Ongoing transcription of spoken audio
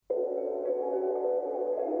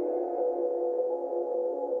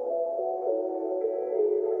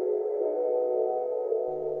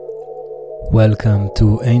Welcome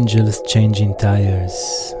to Angels Changing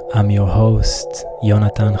Tires. I'm your host,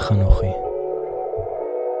 Yonatan Chanuchi.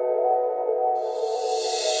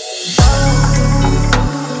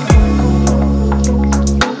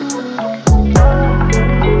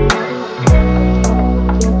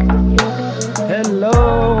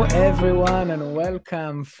 Hello everyone and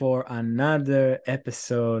welcome for another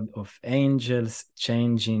episode of Angels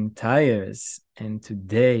Changing Tires. And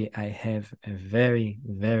today I have a very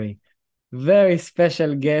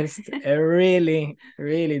special guest, a really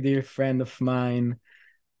dear friend of mine,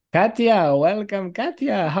 Catia. Welcome,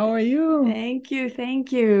 Catia. How are you? Thank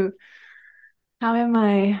you. How am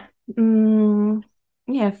I?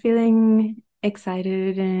 Feeling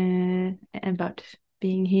excited about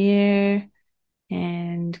being here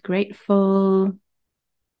and grateful.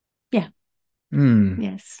 Yeah,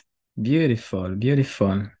 yes. Beautiful.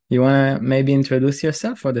 You want to maybe introduce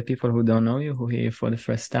yourself for the people who don't know you, who hear you for the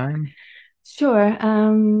first time? Sure.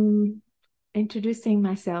 Introducing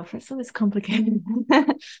myself, it's always complicated.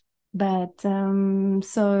 But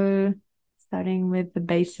so starting with the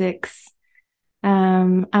basics.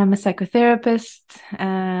 I'm a psychotherapist,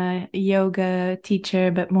 yoga teacher,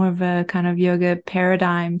 but more of a kind of yoga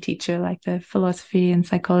paradigm teacher, like the philosophy and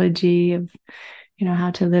psychology of, how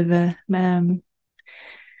to live a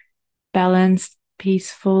balanced,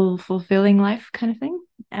 peaceful, fulfilling life kind of thing.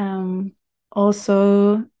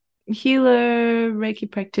 Also healer, Reiki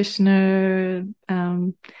practitioner,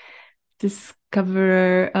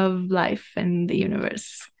 discoverer of life and the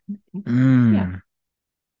universe.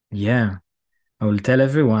 Yeah. I will tell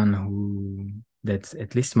everyone that's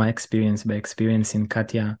at least my experience, by experiencing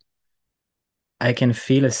Katia, I can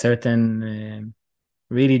feel a certain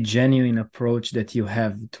really genuine approach that you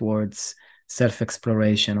have towards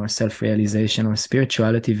self-exploration or self-realization or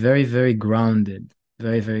spirituality. Very grounded,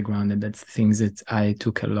 very grounded. That's things that I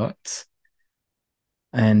took a lot.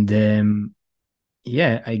 And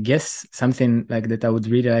yeah, I guess something like that I would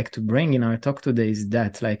really like to bring in our talk today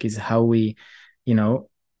is how we, you know,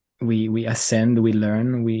 we ascend, we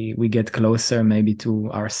learn, we get closer maybe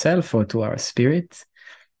to ourself or to our spirit,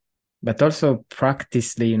 but also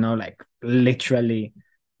practically, like literally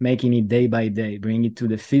making it day by day, bring it to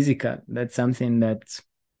the physical. That's something that,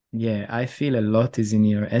 yeah, I feel a lot is in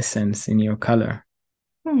your essence, in your color.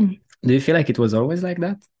 Hmm. Do you feel like it was always like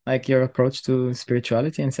that? Like your approach to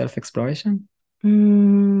spirituality and self-exploration?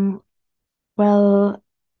 Well,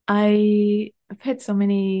 I've had so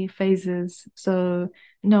many phases, so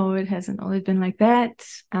no, it hasn't always been like that.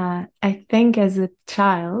 I think as a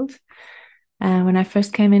child, when I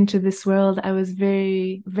first came into this world, I was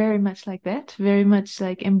very much like that, very much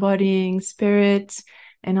like embodying spirit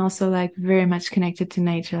and also like very much connected to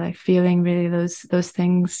nature, like feeling really those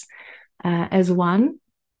things as one.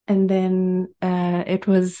 And then it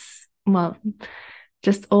was, well,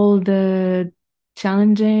 just all the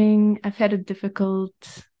challenging. I've had a difficult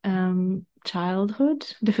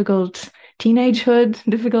childhood, difficult teenagehood,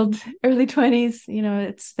 difficult early 20s.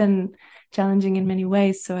 It's been challenging in many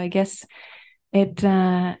ways. So I guess it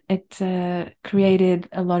created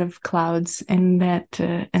a lot of clouds in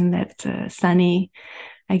that sunny,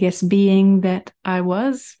 I guess, being that I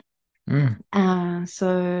was.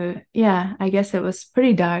 So yeah, I guess it was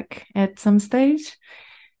pretty dark at some stage.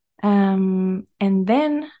 And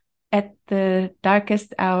then at the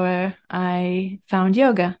darkest hour, I found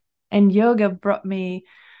yoga, and yoga brought me,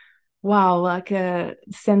 wow, like a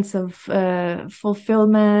sense of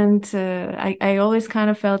fulfillment. I always kind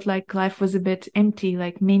of felt like life was a bit empty,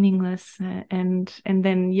 like meaningless, and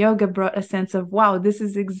then yoga brought a sense of, wow, this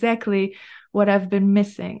is exactly what I've been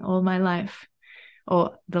missing all my life,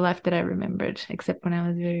 or the life that I remembered, except when I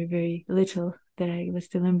was very little, that I was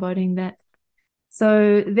still embodying that.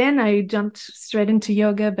 So then I jumped straight into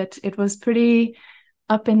yoga, but it was pretty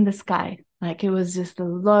up in the sky. Like it was just a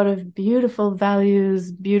lot of beautiful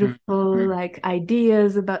values, beautiful like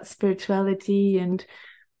ideas about spirituality, and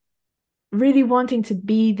really wanting to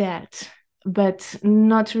be that, but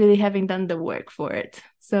not really having done the work for it.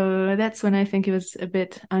 So that's when I think it was a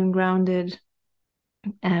bit ungrounded,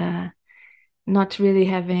 not really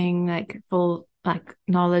having like full like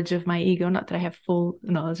knowledge of my ego. Not that I have full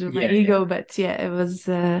knowledge of my ego, but it was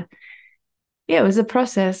a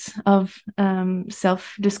process of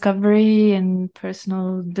self-discovery and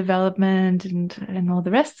personal development and all the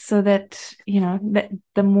rest, so that that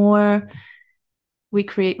the more we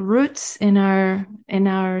create roots in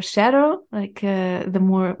our shadow, like the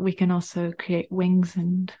more we can also create wings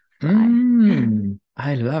and fly.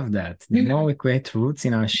 I love that. The more we create roots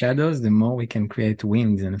in our shadows, the more we can create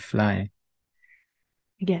wings and fly.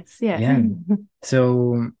 Yes, yeah. Yeah.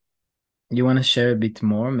 So You want to share a bit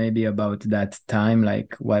more maybe about that time,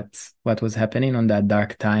 like what was happening on that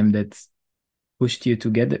dark time that pushed you to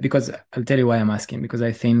get that? Because I'll tell you why I'm asking, because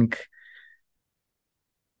I think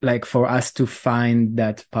like for us to find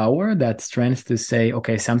that power, that strength to say,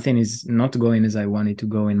 okay, something is not going as I want it to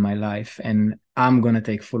go in my life, and I'm gonna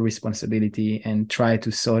take full responsibility and try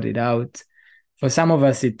to sort it out. For some of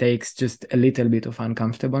us, it takes just a little bit of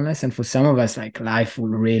uncomfortableness, and for some of us, like life will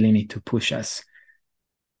really need to push us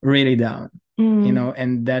really down, Mm,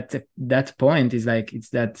 and that point is like it's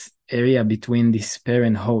that area between despair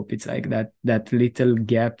and hope. It's like that little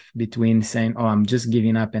gap between saying, oh, I'm just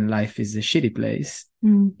giving up and life is a shitty place,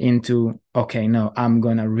 mm, into, okay, no, I'm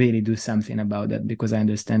gonna really do something about that because I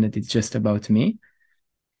understand that it's just about me.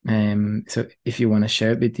 So if you want to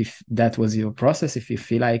share a bit, if that was your process, if you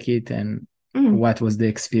feel like it, and mm, what was the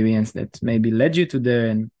experience that maybe led you to there,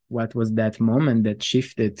 and what was that moment that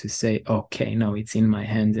shifted to say, okay, no, it's in my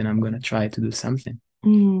hands and I'm going to try to do something.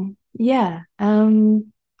 mm. Yeah.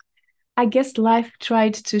 I guess life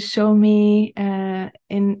tried to show me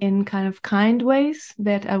in kind of kind ways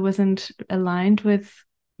that I wasn't aligned with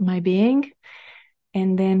my being.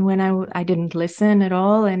 And then when I didn't listen at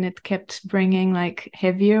all, and it kept bringing like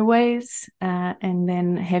heavier ways, and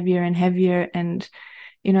then heavier and heavier. And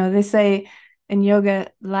they say in yoga,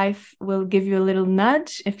 life will give you a little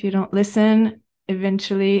nudge. If you don't listen,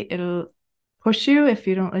 eventually it'll push you. If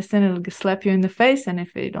you don't listen, it'll slap you in the face. And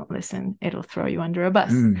if you don't listen, it'll throw you under a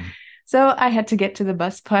bus. Mm. So I had to get to the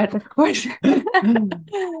bus part, of course.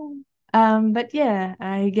 But yeah,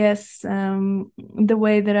 I guess the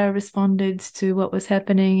way that I responded to what was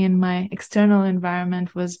happening in my external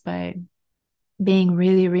environment was by being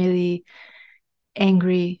really, really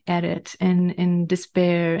angry at it, and in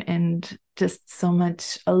despair, and just so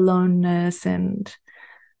much aloneness and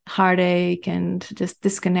heartache and just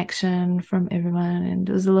disconnection from everyone. And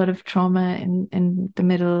there was a lot of trauma in the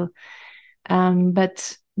middle.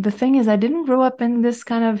 But the thing is, I didn't grow up in this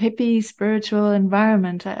kind of hippie spiritual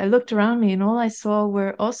environment. I looked around me, and all I saw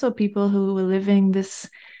were also people who were living this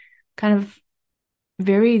kind of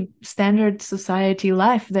very standard society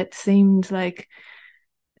life that seemed like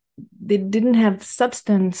they didn't have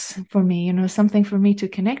substance for me, something for me to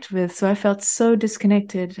connect with. So I felt so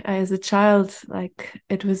disconnected. As a child, like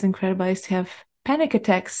it was incredible. I used to have panic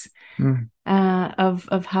attacks Mm.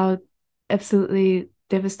 of how absolutely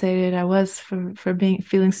devastated I was for being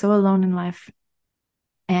feeling so alone in life.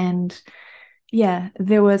 And yeah,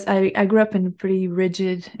 I grew up in a pretty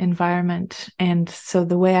rigid environment. And so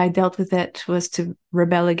the way I dealt with it was to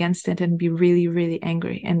rebel against it and be really, really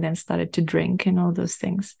angry, and then started to drink and all those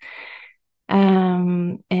things.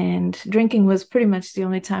 And drinking was pretty much the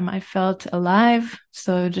only time I felt alive.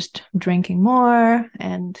 So just drinking more.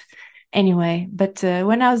 And anyway, but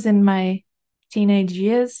when I was in my teenage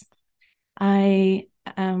years, I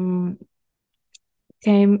um,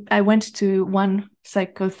 I went to one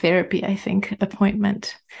psychotherapy, I think,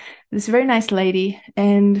 appointment. This very nice lady.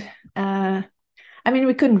 And I mean,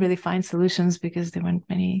 we couldn't really find solutions because there weren't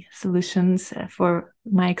many solutions for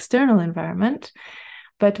my external environment.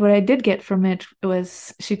 But what I did get from it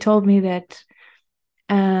was she told me that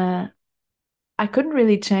uh, I couldn't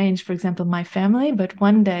really change, for example, my family, but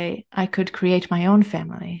one day I could create my own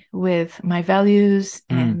family with my values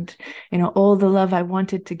Mm. and, all the love I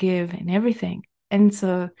wanted to give and everything. And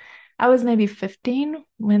so I was maybe 15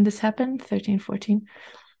 when this happened, 13, 14.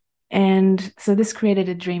 And so this created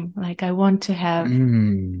a dream. Like, I want to have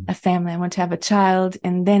Mm. a family, I want to have a child,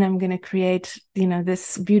 and then I'm going to create,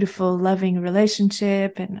 this beautiful, loving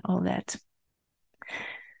relationship and all that.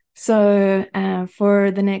 So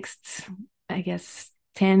for the next, I guess,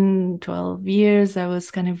 10, 12 years, I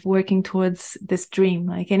was kind of working towards this dream.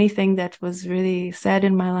 Like anything that was really sad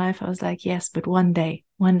in my life, I was like, yes, but one day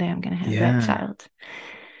I'm going to have that Yeah. child.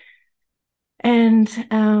 And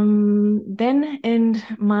then in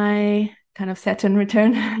my kind of Saturn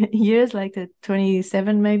return years, like the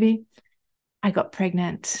 27 maybe, I got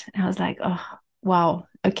pregnant. I was like, oh, wow,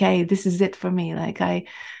 okay, this is it for me. Like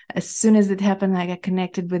as soon as it happened, like I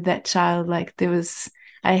connected with that child. Like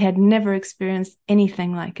I had never experienced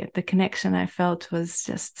anything like it. The connection I felt was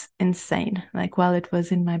just insane, like while it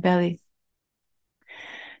was in my belly.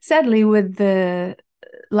 Sadly, with the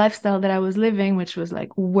lifestyle that I was living, which was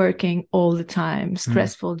like working all the time, Mm.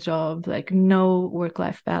 stressful job, like no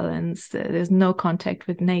work-life balance. There's no contact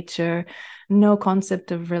with nature, no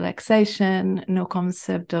concept of relaxation, no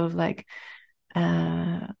concept of like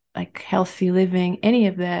healthy living, any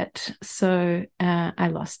of that. So I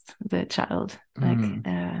lost the child.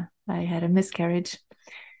 Mm. I had a miscarriage,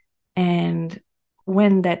 and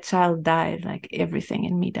when that child died, like everything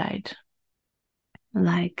in me died.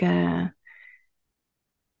 Like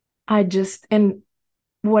and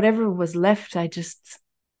whatever was left, I just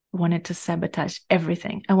wanted to sabotage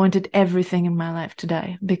everything. I wanted everything in my life to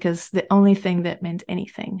die because the only thing that meant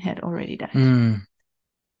anything had already died. Mm.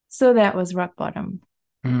 So that was rock bottom.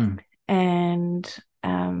 Mm.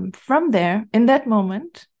 And from there, in that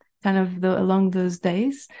moment, kind of along those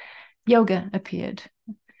days, yoga appeared.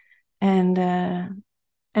 And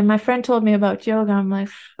my friend told me about yoga. I'm like,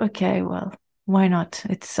 okay, well, why not?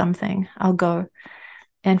 It's something. I'll go.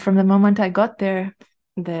 And from the moment I got there,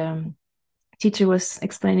 the teacher was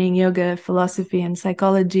explaining yoga philosophy and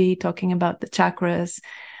psychology, talking about the chakras,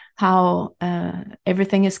 how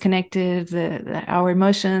everything is connected, our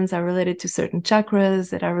emotions are related to certain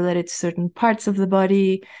chakras that are related to certain parts of the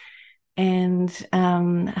body, and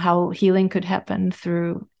how healing could happen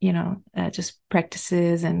through, just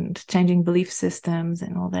practices and changing belief systems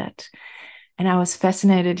and all that. And I was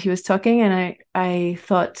fascinated. He was talking, and I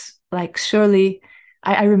thought, like, surely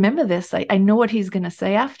I remember this. I know what he's going to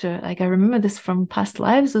say after. Like, I remember this from past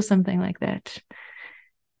lives or something like that.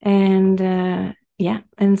 And yeah,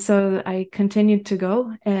 and so I continued to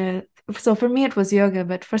go. So for me, it was yoga,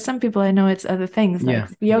 but for some people, I know it's other things. Like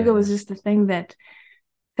Yeah. yoga was just the thing that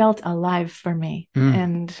felt alive for me.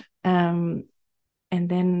 Mm. And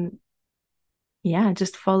then yeah, I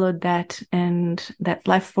just followed that, and that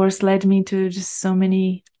life force led me to just so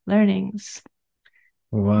many learnings.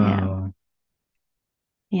 Yeah, Wow.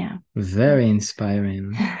 yeah. Very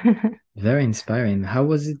inspiring. Very inspiring. How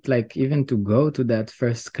was it like even to go to that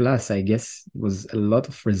first class? I guess it was a lot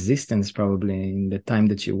of resistance probably in the time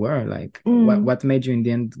that you were. Like Mm. what made you in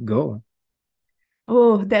the end go?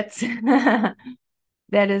 Oh, that's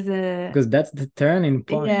that is a Because that's the turning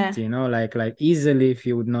yeah, point, like easily if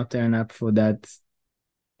you would not turn up for that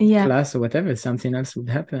yeah, class or whatever, something else would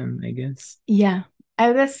happen, I guess. yeah.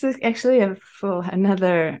 That's actually a full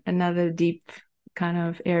another deep kind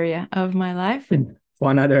of area of my life. For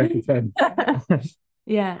another episode.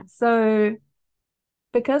 Yeah. So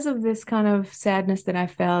because of this kind of sadness that I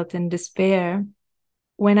felt and despair,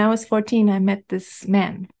 when I was 14, I met this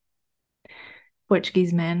man,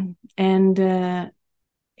 Portuguese man, and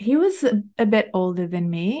he was a bit older than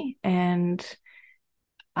me, and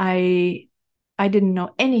I I didn't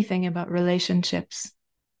know anything about relationships.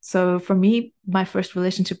 So for me, my first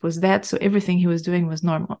relationship was that. So everything he was doing was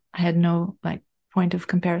normal. I had no like point of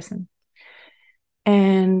comparison.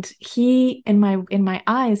 And he, in my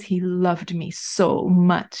eyes, he loved me so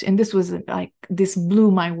much. And this was like this blew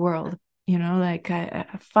my world. Like I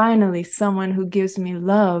finally someone who gives me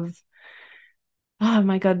love. Oh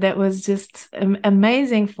my God, that was just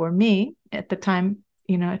amazing for me at the time.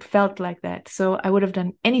 It felt like that. So I would have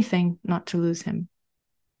done anything not to lose him.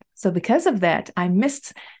 So because of that, I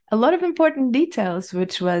missed a lot of important details,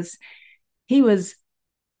 which was he was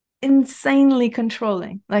insanely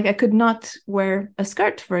controlling. Like I could not wear a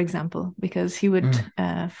skirt, for example, because he would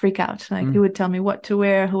Mm. freak out. Like he Mm. would tell me what to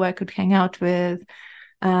wear, who I could hang out with,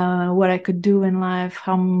 what I could do in life,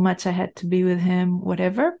 how much I had to be with him,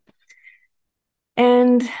 whatever.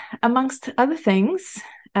 And amongst other things,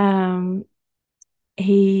 um,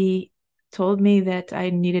 he told me that I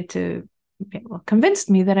needed to, well, convinced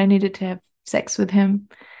me that I needed to have sex with him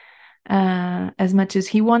as much as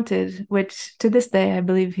he wanted, which to this day, I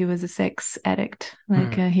believe he was a sex addict.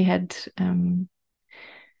 Like Mm. he had,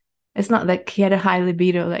 it's not like he had a high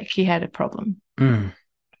libido, like he had a problem. Mm.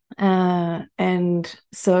 And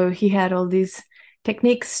so he had all these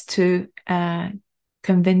techniques to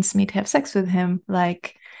convince me to have sex with him.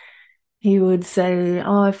 Like he would say,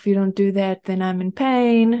 "Oh, if you don't do that, then I'm in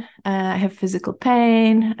pain. I have physical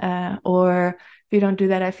pain. Or if you don't do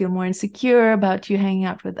that, I feel more insecure about you hanging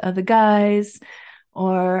out with other guys.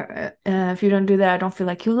 Or if you don't do that, I don't feel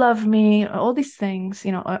like you love me." All these things,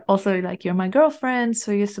 also like you're my girlfriend,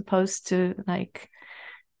 so you're supposed to like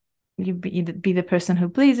you be the person who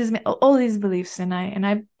pleases me. All these beliefs, and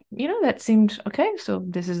I, that seemed okay. So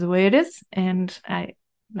this is the way it is, and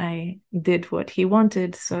I did what he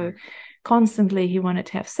wanted. So constantly he wanted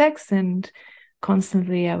to have sex, and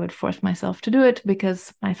constantly I would force myself to do it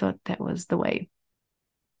because I thought that was the way,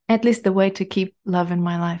 at least the way to keep love in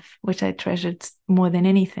my life, which I treasured more than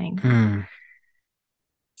anything. Mm.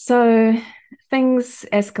 So things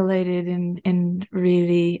escalated in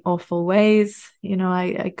really awful ways.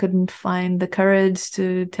 I couldn't find the courage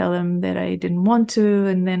to tell him that I didn't want to.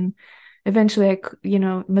 And then eventually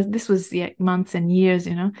this was months and years,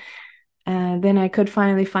 then I could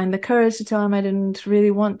finally find the courage to tell him I didn't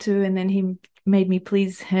really want to. And then he made me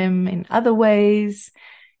please him in other ways.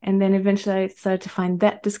 And then eventually I started to find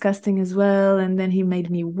that disgusting as well. And then he made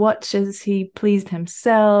me watch as he pleased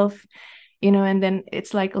himself. and then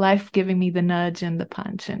it's like life giving me the nudge and the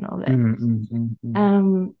punch and all that. Mm, mm, mm, mm.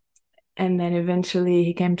 Um, and then eventually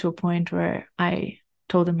he came to a point where I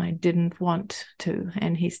told him I didn't want to,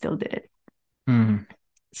 and he still did it. Mm,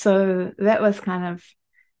 So that was kind of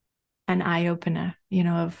an eye opener,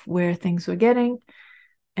 of where things were getting.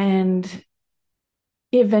 And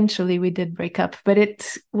eventually we did break up.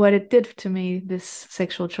 But what it did to me, this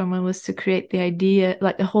sexual trauma, was to create the idea,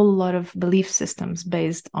 like a whole lot of belief systems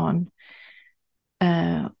based on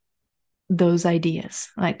uh, those ideas.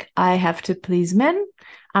 Like, I have to please men.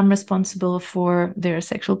 I'm responsible for their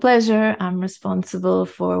sexual pleasure. I'm responsible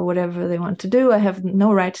for whatever they want to do. I have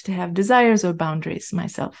no right to have desires or boundaries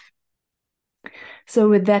myself. So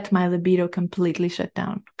with that, my libido completely shut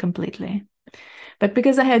down, completely. But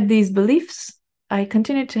because I had these beliefs, I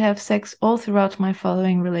continued to have sex all throughout my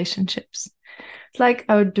following relationships. It's like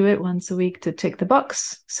I would do it once a week to tick the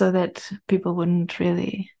box so that people wouldn't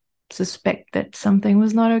really suspect that something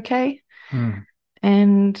was not okay. mm,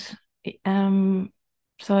 And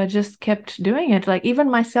so I just kept doing it. Like,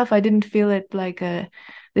 even myself, I didn't feel it like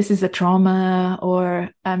this is a trauma,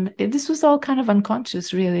 or this was all kind of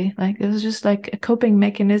unconscious, really. Like, it was just like a coping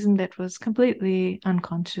mechanism that was completely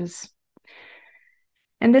unconscious.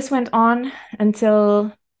 And this went on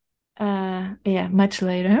until much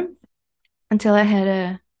later, until I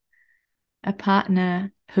had a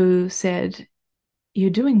partner who said,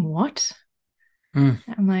 "You're doing what?" mm,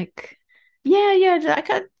 I'm like, yeah,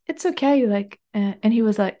 it's okay. Like, and he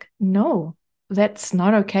was like, "No, that's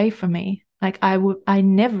not okay for me. Like, I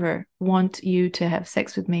never want you to have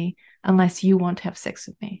sex with me unless you want to have sex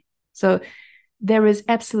with me. So there is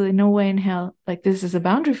absolutely no way in hell, like, this is a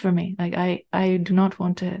boundary for me. Like, I do not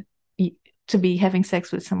want to be having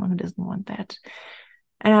sex with someone who doesn't want that."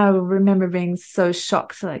 And I remember being so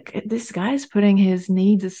shocked, like, this guy's putting his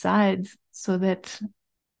needs aside so that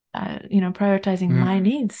prioritizing my mm,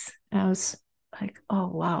 needs. And I was like, oh,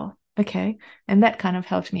 wow. Okay. And that kind of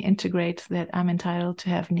helped me integrate that I'm entitled to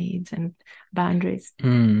have needs and boundaries.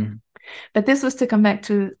 mm. But this was to come back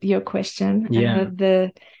to your question, Yeah,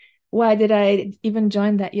 the why did I even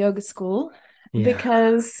join that yoga school? yeah.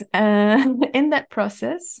 Because in that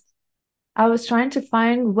process, I was trying to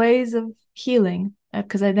find ways of healing,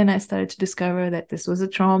 because I started to discover that this was a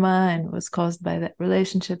trauma and was caused by that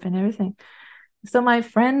relationship and everything. So my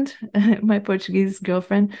friend, my Portuguese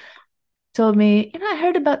girlfriend, told me, I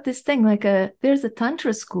heard about this thing, like there's a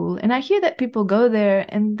tantra school, and I hear that people go there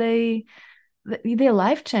and their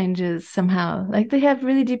life changes somehow. Like, they have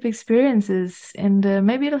really deep experiences, and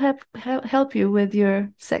maybe it'll help you with your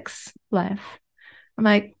sex life. I'm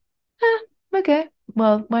like, okay,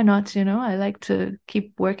 well, why not? I like to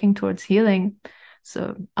keep working towards healing,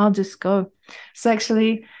 so I'll just go. So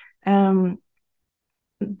actually, um,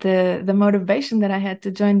 the motivation that I had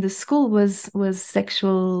to join the school was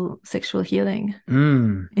sexual healing.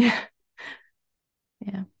 Mm, Yeah,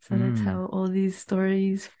 yeah. So that's mm. how all these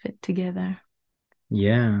stories fit together.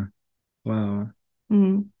 Yeah. Wow.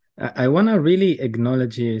 Mm. I want to really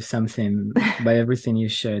acknowledge here something by everything you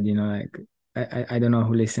shared. Like I don't know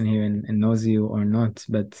who listen here and knows you or not,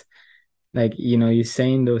 but like, you're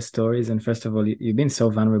saying those stories, and first of all, you've been so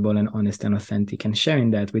vulnerable and honest and authentic and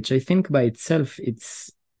sharing that, which I think by itself,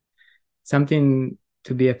 it's something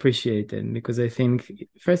to be appreciated, because I think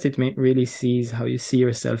first it really sees how you see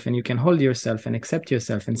yourself, and you can hold yourself and accept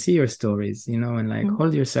yourself and see your stories, and like Mm.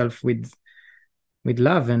 hold yourself with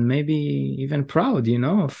love and maybe even proud,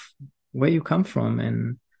 of where you come from.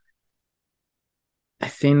 And I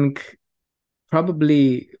think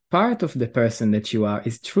probably part of the person that you are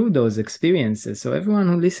is through those experiences. So everyone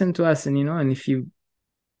who listen to us, and and if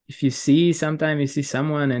you see, sometimes you see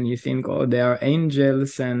someone and you think, oh, they are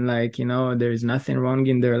angels, and like, there's nothing wrong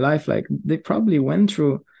in their life, like they probably went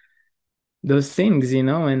through those things,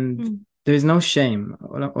 and Mm. there's no shame.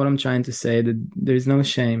 All I'm trying to say, that there's no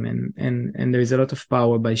shame, and there's a lot of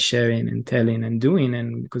power by sharing and telling and doing.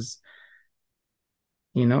 And because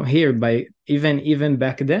here, by even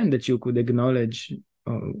back then, that you could acknowledge,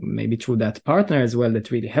 or maybe through that partner as well,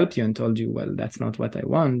 that really helped you and told you, well, that's not what I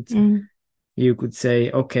want. Mm. You could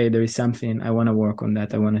say, okay, there is something, I want to work on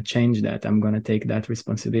that, I want to change that, I'm going to take that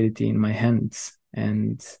responsibility in my hands.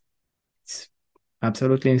 And it's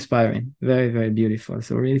absolutely inspiring, very, very beautiful.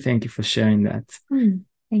 So really thank you for sharing that. Mm.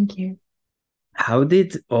 Thank you. How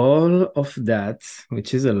did all of that,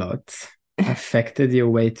 which is a lot, affected your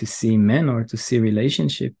way to see men or to see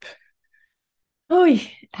relationship? Oh,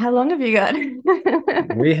 how long have you got?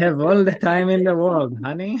 We have all the time in the world,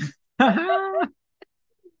 honey.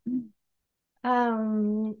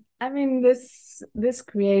 I mean, this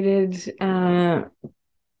created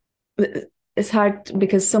it's hard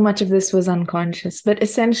because so much of this was unconscious, but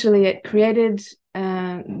essentially it created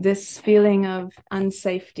this feeling of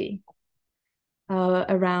unsafety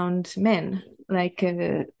around men. Like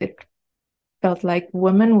it felt like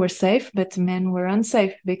women were safe, but men were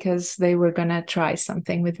unsafe because they were going to try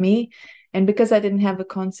something with me. And because I didn't have a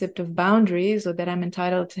concept of boundaries or that I'm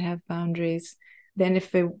entitled to have boundaries, then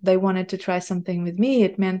if they wanted to try something with me,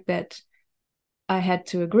 it meant that I had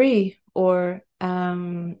to agree or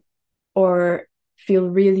feel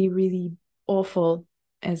really, really awful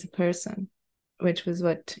as a person, which was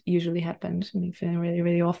what usually happened, me feeling really,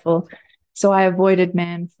 really awful. So I avoided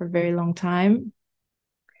men for a very long time.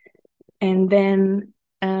 And then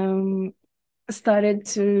started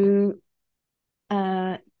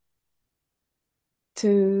uh,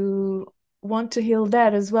 to want to heal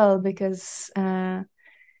that as well because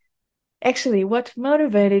actually what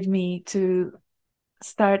motivated me to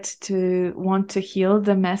start to want to heal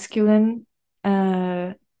the masculine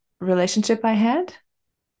uh, relationship I had,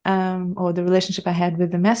 or the relationship I had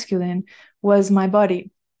with the masculine, was my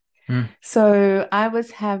body. Mm. So I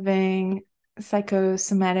was having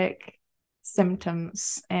psychosomatic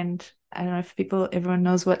symptoms, and I don't know if everyone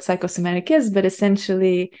knows what psychosomatic is, but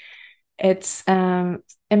essentially it's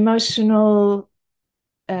emotional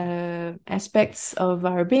aspects of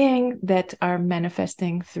our being that are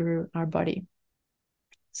manifesting through our body.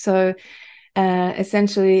 So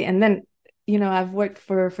essentially, and then I've worked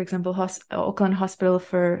for example, Auckland Hospital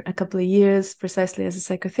for a couple of years, precisely as a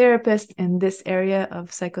psychotherapist in this area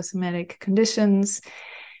of psychosomatic conditions.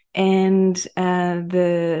 And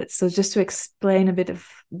so just to explain a bit of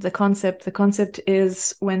the concept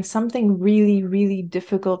is when something really, really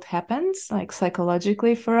difficult happens, like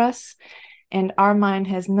psychologically for us, and our mind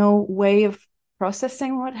has no way of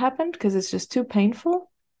processing what happened because it's just too painful,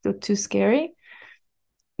 too scary,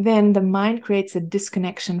 then the mind creates a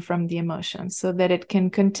disconnection from the emotion so that it can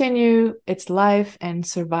continue its life and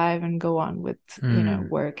survive and go on with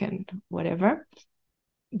work and whatever.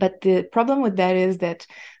 But the problem with that is that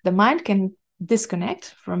the mind can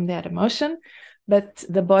disconnect from that emotion, but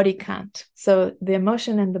the body can't. So the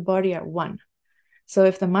emotion and the body are one. So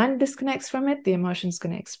if the mind disconnects from it, the emotion is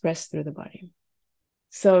going to express through the body.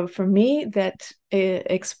 So for me, that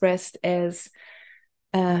expressed as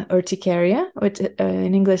urticaria, which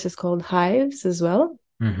in English is called hives as well,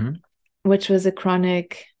 which was a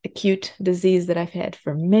chronic acute disease that I've had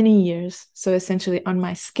for many years. So essentially on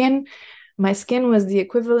my skin was the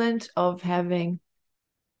equivalent of having,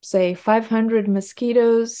 say, 500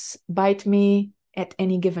 mosquitoes bite me at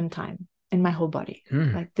any given time in my whole body.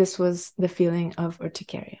 Like this was the feeling of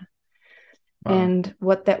urticaria. Wow. And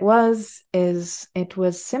what that was is it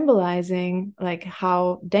was symbolizing like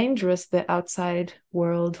how dangerous the outside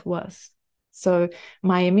world was. So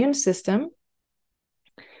my immune system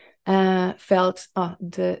felt, oh,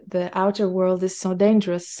 the outer world is so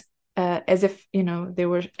dangerous, as if there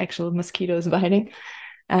were actual mosquitoes biting,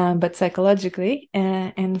 but psychologically,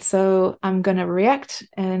 and so I'm gonna react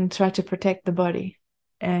and try to protect the body,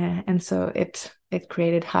 and so it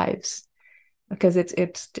created hives because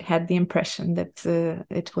it had the impression that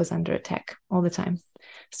it was under attack all the time.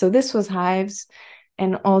 So this was hives.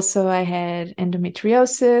 And also I had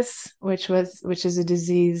endometriosis, which is a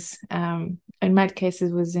disease. In my case,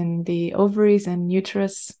 it was in the ovaries and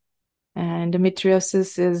uterus.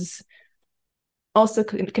 Endometriosis is also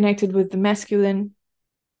connected with the masculine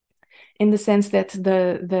in the sense that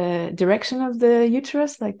the direction of the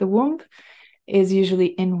uterus, like the womb, is usually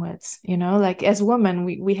inwards. Like as women,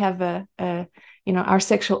 we have our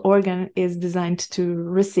sexual organ is designed to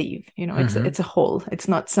receive. It's a whole. It's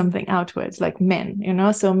not something outwards like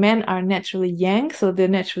men. So men are naturally yang, so they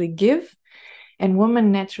naturally give, and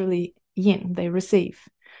women naturally yin, they receive.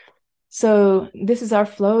 So this is our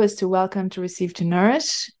flow: is to welcome, to receive, to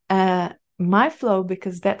nourish. My flow,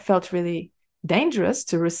 because that felt really dangerous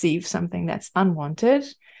to receive something that's unwanted,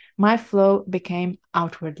 my flow became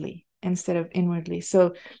outwardly instead of inwardly.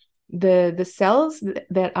 So the cells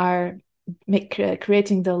that are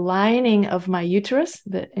creating the lining of my uterus,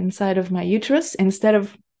 the inside of my uterus, instead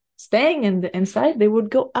of staying in the inside, they would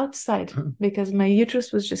go outside because my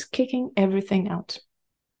uterus was just kicking everything out.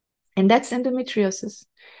 And that's endometriosis.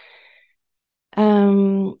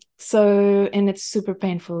 And it's super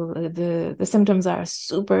painful. The symptoms are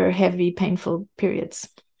super heavy, painful periods.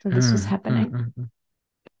 So this was happening.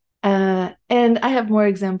 And I have more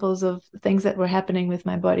examples of things that were happening with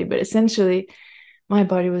my body, but essentially my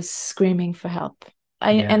body was screaming for help.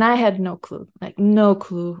 And I had no clue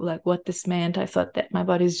like what this meant. I thought that my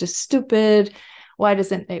body is just stupid. Why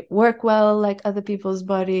doesn't it work well like other people's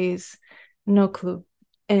bodies? No clue.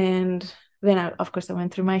 And then of course I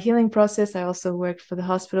went through my healing process. I also worked for the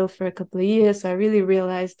hospital for a couple of years, so I really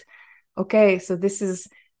realized, okay, so this is,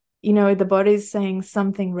 the body is saying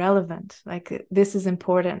something relevant, like this is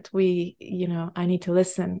important. I need to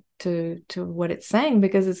listen to what it's saying,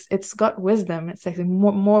 because it's got wisdom. It's actually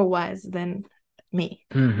more wise than me,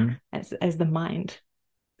 as the mind.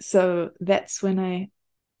 So that's when I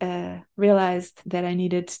realized that I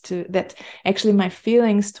needed to, that actually my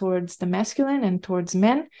feelings towards the masculine and towards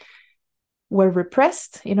men were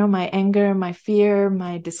repressed. My anger, my fear,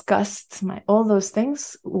 my disgust, all those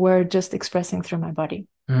things were just expressing through my body.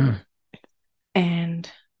 And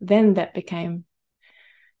then that became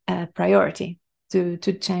a priority to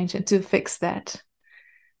change and to fix that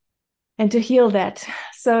and to heal that.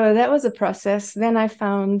 So that was a process. Then I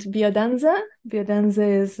found biodanza.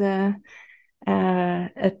 Biodanza is a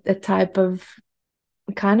type of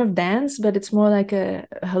kind of dance, but it's more like a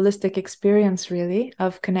holistic experience, really,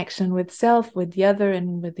 of connection with self, with the other,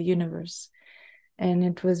 and with the universe. And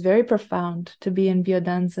it was very profound to be in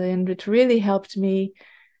biodanza, and it really helped me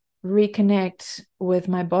reconnect with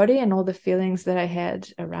my body and all the feelings that I had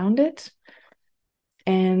around it,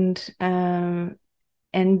 and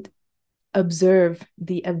observe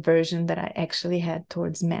the aversion that I actually had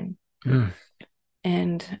towards men.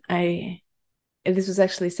 And this was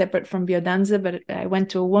actually separate from biodanza, but I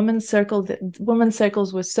went to a women's circle. Women's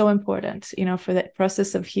circles were so important, for that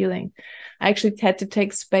process of healing. I actually had to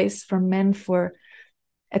take space from men for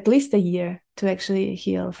at least a year to actually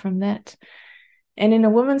heal from that. And in a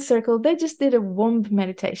women's circle, they just did a womb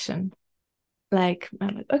meditation. I'm like,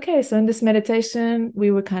 okay, so in this meditation,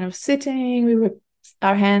 we were kind of sitting,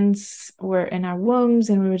 our hands were in our wombs,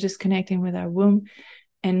 and we were just connecting with our womb.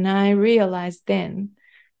 And I realized then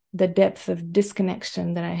the depth of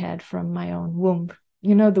disconnection that I had from my own womb.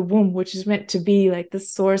 The womb, which is meant to be like the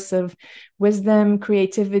source of wisdom,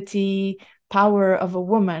 creativity, power of a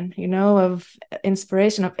woman, of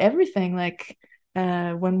inspiration, of everything.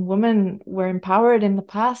 When women were empowered in the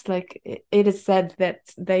past, it is said that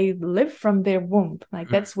they live from their womb.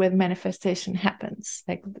 That's where manifestation happens.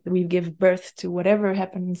 We give birth to whatever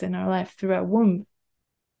happens in our life through our womb.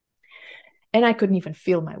 And I couldn't even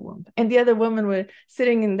feel my womb. And the other women were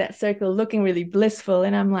sitting in that circle looking really blissful.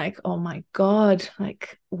 And I'm like, oh my God,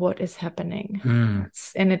 what is happening?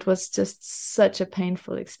 And it was just such a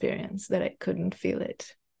painful experience that I couldn't feel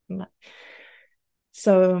it.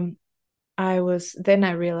 So I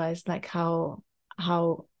realized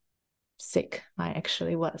how sick I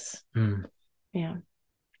actually was. Yeah.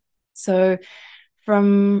 So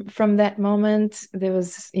from that moment, there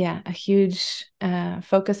was a huge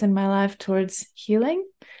focus in my life towards healing,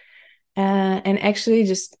 and actually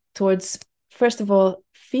just towards, first of all,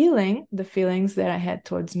 feeling the feelings that I had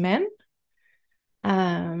towards men,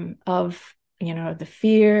 of the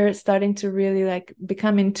fear, starting to really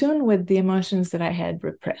become in tune with the emotions that I had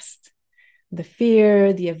repressed. The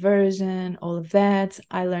fear, the aversion, all of that.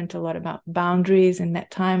 I learned a lot about boundaries in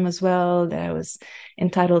that time as well, that I was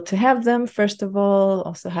entitled to have them, first of all,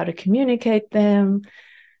 also how to communicate them,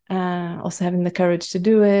 also having the courage to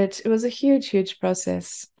do it. It was a huge, huge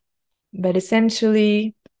process. But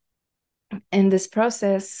essentially, in this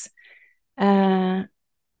process, it's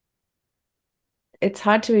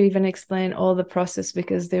hard to even explain all the process,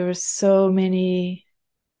 because there were so many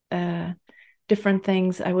different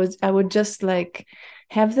things. I would just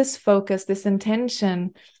have this focus, this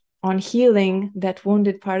intention on healing that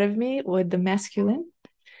wounded part of me with the masculine,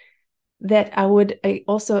 that I would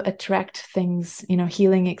also attract things,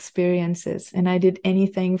 healing experiences. And I did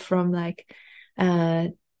anything from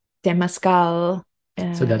temazcal.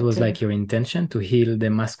 So that was your intention, to heal the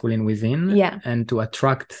masculine within, and to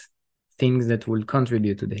attract things that will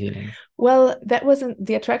contribute to the healing. Well,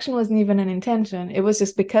 the attraction wasn't even an intention. It was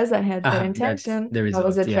just because I had that intention, result, I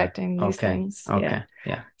was attracting these things. Okay.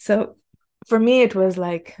 So for me, it was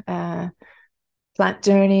plant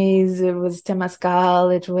journeys, it was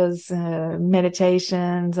temazcal, it was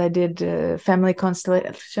meditations. I did family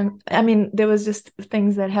constellation. I mean, there was just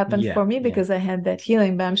things that happened for me because I had that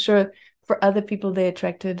healing. But I'm sure for other people, they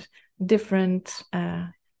attracted different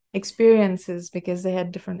experiences because they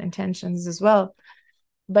had different intentions as well.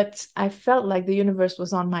 But I felt like the universe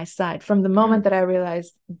was on my side from the moment that I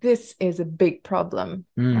realized this is a big problem.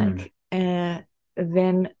 Then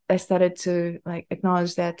I started to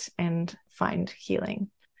acknowledge that and find healing.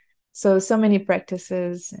 So many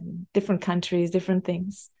practices in different countries, different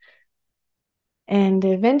things. And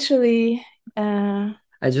eventually... I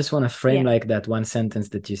just want to frame that one sentence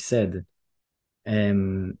that you said.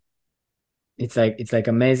 it's like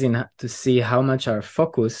amazing to see how much our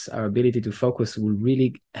focus, our ability to focus, will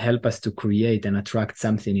really help us to create and attract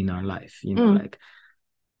something in our life. Like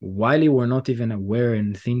while you were not even aware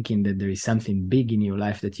and thinking that there is something big in your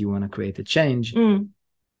life that you want to create a change,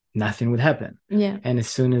 nothing would happen. Yeah. And as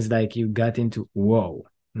soon as like you got into, whoa,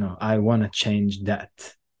 no, I want to change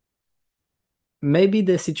that. Maybe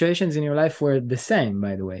the situations in your life were the same,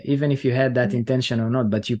 by the way, even if you had that intention or not,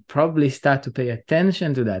 but you probably start to pay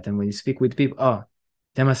attention to that. And when you speak with people, oh,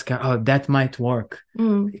 that might work.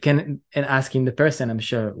 And asking the person, I'm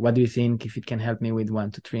sure, what do you think, if it can help me with 1,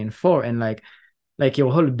 2, 3, and 4? And like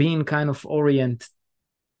your whole being kind of orient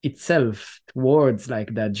itself towards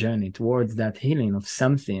like that journey, towards that healing of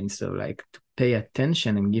something. So like to pay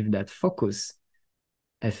attention and give that focus,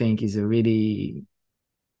 I think, is a really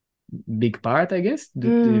big part, I guess. Do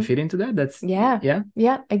you fit into that? That's yeah,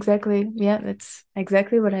 exactly. Yeah, that's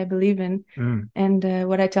exactly what I believe in. And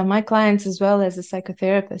what I tell my clients as well as a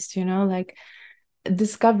psychotherapist, like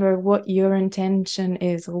discover what your intention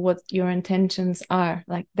is or what your intentions are.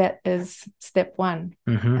 Like that is step one.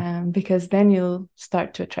 Because then you'll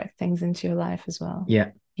start to attract things into your life as well.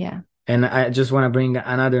 Yeah. And I just want to bring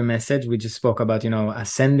another message. We just spoke about,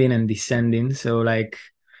 ascending and descending. So like,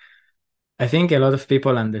 I think a lot of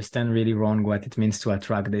people understand really wrong what it means to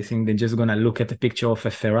attract. They think they're just going to look at a picture of a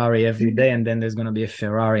Ferrari every day and then there's going to be a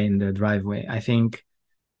Ferrari in the driveway. I think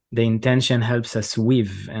the intention helps us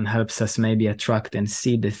weave and helps us maybe attract and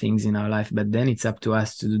see the things in our life, but then it's up to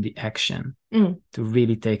us to do the action, to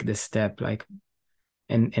really take the step, like,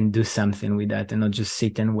 and do something with that, and not just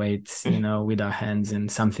sit and wait, with our hands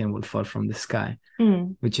and something will fall from the sky,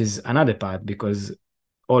 which is another part, because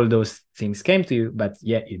all those things came to you, but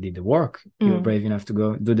yeah, you did the work. You were brave enough to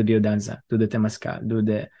go do the biodanza, do the temazcal, do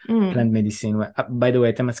the plant medicine. By the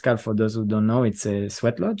way, temazcal, for those who don't know, it's a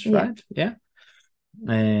sweat lodge, right? Yeah.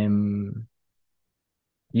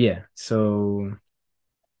 So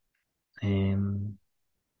yeah,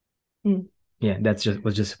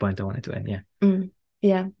 was just a point I wanted to add.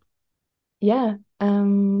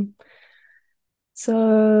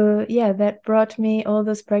 So yeah, all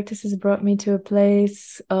those practices brought me to a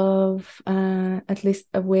place of at least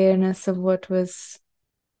awareness of what was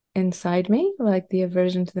inside me, like the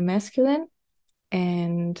aversion to the masculine,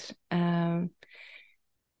 and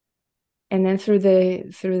then through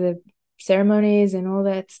the ceremonies and all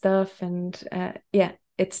that stuff, and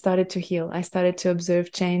it started to heal. I started to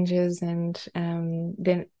observe changes, and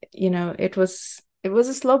then it was a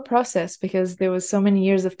slow process because there was so many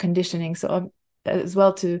years of conditioning. So as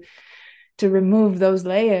well, to remove those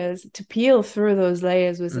layers, to peel through those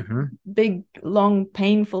layers, was a big, long,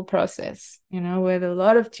 painful process, with a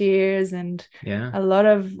lot of tears and a lot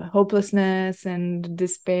of hopelessness and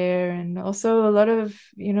despair, and also a lot of,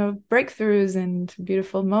 breakthroughs and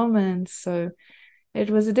beautiful moments. So it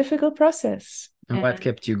was a difficult process. And what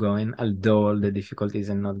kept you going, although all the difficulties,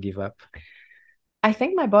 and not give up? I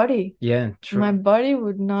think my body. Yeah, true. My body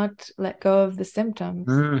would not let go of the symptoms.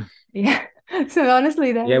 Yeah. So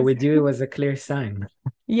honestly, with you, it was a clear sign.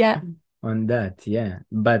 On that,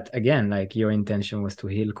 but again, like, your intention was to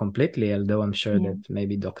heal completely, although I'm sure that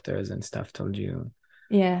maybe doctors and stuff told you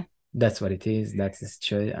that's what it is, that's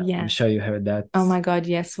true. I'm sure you heard that. Oh my God,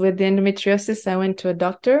 yes. With the endometriosis, I went to a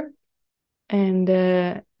doctor, and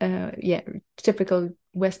typical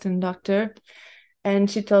Western doctor,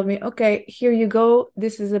 and she told me, okay, here you go,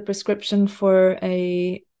 this is a prescription for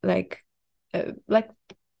a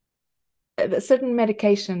certain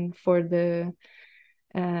medication for the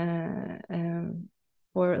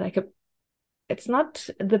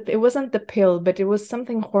it wasn't the pill, but it was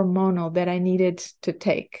something hormonal that I needed to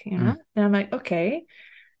take, and I'm like, okay,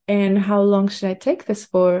 and how long should I take this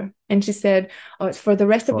for? And she said, oh, it's for the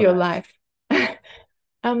rest of your life.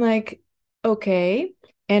 I'm like, okay,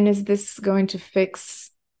 and is this going to fix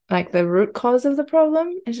like the root cause of the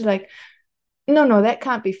problem? And she's like, no, that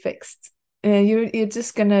can't be fixed. You're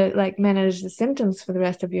just gonna like manage the symptoms for the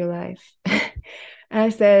rest of your life. And I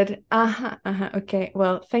said, okay,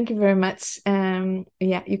 well, thank you very much.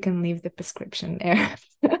 You can leave the prescription there.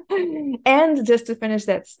 And just to finish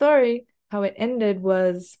that story, how it ended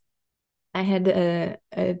was I had a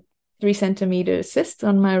 3-centimeter cyst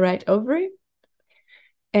on my right ovary,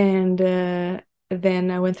 and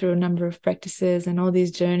then I went through a number of practices and all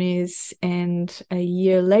these journeys, and a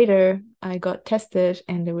year later I got tested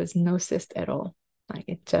and there was no cyst at all. Like,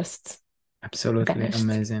 it just absolutely vanished.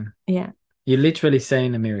 Amazing. Yeah. You're literally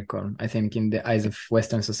saying a miracle, I think, in the eyes of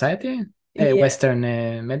Western society, Western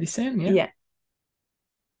medicine. Yeah.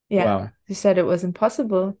 Wow. She said it was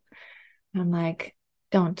impossible. I'm like,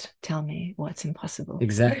 don't tell me what's impossible.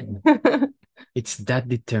 Exactly. it's that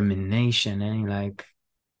determination, and like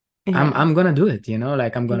I'm Yeah. I'm gonna do it,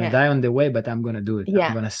 like I'm gonna Yeah. die on the way, but I'm gonna do it. I'm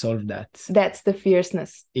Yeah. gonna solve that. That's the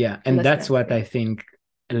fierceness. Yeah, and that's Lessness. what I think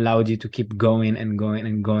allowed you to keep going and going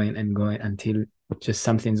and going and going until just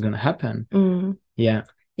something's gonna happen. Mm. Yeah.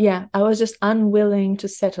 Yeah. I was just unwilling to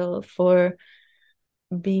settle for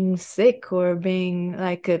being sick or being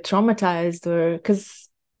like traumatized, or because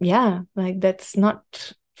yeah, like that's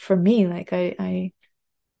not for me. Like I'm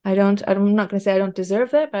not gonna say I don't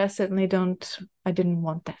deserve that, but I certainly don't, I didn't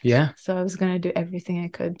want that. Yeah. So I was gonna do everything I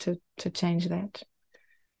could to change that.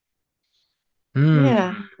 Mm.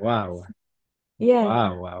 Yeah. Wow. Yeah.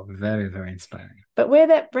 Wow. Very, very inspiring. But where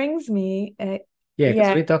that brings me, Yeah,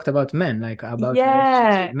 because we yeah, talked about men, like about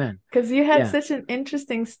relationships with yeah, men. because you had Yeah. such an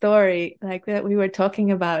interesting story like that we were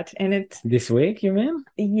talking about, and it, This week, you mean?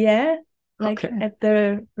 yeah, like Okay. at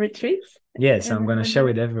the retreats, Yeah, so I'm and gonna share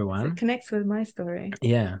with so everyone. it connects with my story.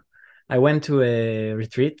 Yeah. I went to a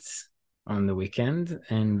retreat on the weekend,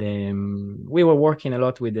 and we were working a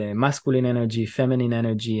lot with the masculine energy, feminine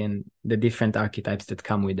energy, and the different archetypes that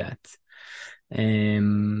come with that.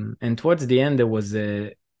 And towards the end, there was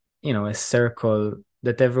a circle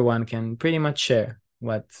that everyone can pretty much share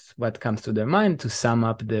what comes to their mind to sum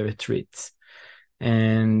up the retreats.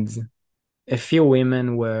 And a few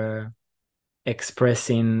women were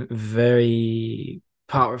expressing very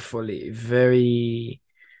powerfully, very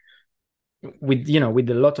with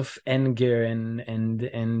a lot of anger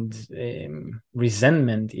and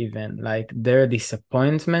resentment, even like their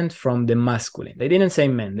disappointment from the masculine. They didn't say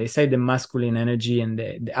men, they say the masculine energy and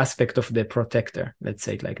the aspect of the protector, let's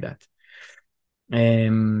say it like that.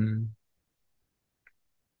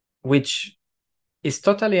 Which is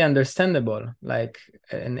totally understandable, like,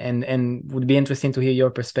 and would be interesting to hear your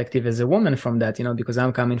perspective as a woman from that, because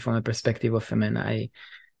I'm coming from a perspective of a man.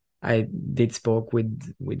 I did spoke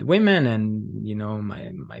with women, and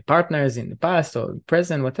my partners in the past or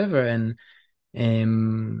present, whatever,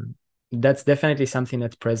 and that's definitely something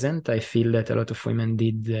that's present. I feel that a lot of women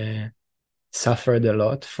did suffered a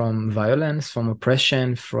lot from violence, from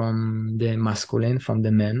oppression, from the masculine, from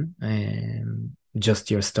the men.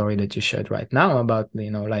 Just your story that you shared right now about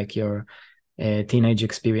like your teenage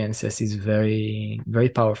experiences is very, very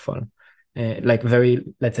powerful. Like very,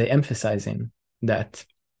 let's say, emphasizing that.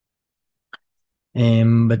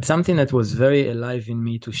 But something that was very alive in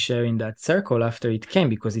me to share in that circle after it came,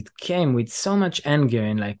 because it came with so much anger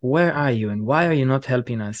and like, where are you and why are you not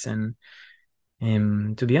helping us? And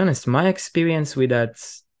to be honest, my experience with that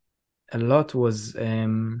a lot was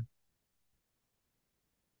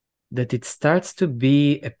that it starts to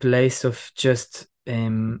be a place of just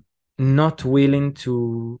not willing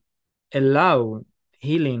to allow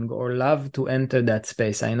healing or love to enter that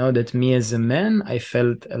space. I know that me as a man, I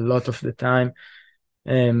felt a lot of the time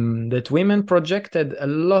that women projected a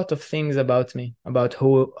lot of things about me, about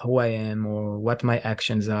who I am, or what my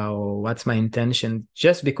actions are, or what's my intention,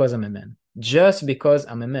 just because I'm a man. Just because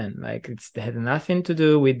I'm a man. Like it had nothing to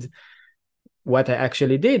do with what I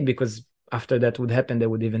actually did, because after that would happen, they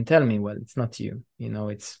would even tell me, well, it's not you,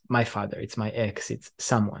 it's my father, it's my ex, it's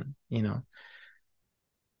someone. And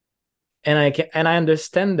I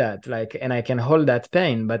understand that, like, and I can hold that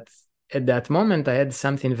pain, but at that moment I had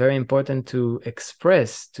something very important to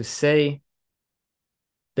express, to say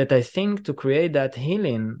that I think to create that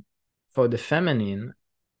healing for the feminine,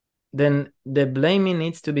 then the blaming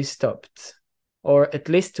needs to be stopped, or at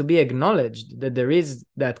least to be acknowledged that there is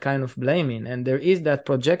that kind of blaming and there is that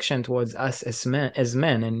projection towards us as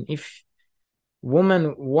men. And if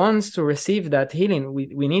woman wants to receive that healing,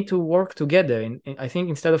 we need to work together. And I think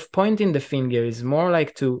instead of pointing the finger, is more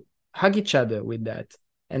like to hug each other with that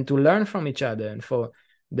and to learn from each other, and for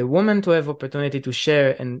the woman to have opportunity to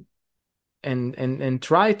share and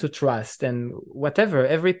try to trust, and whatever,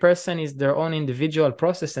 every person is their own individual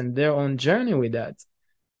process and their own journey with that,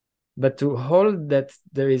 but to hold that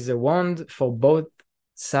there is a wand for both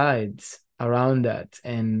sides around that,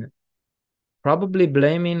 and probably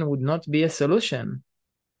blaming would not be a solution.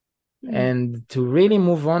 And to really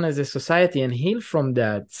move on as a society and heal from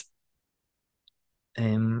that,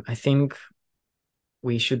 I think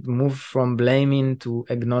we should move from blaming to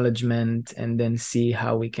acknowledgement, and then see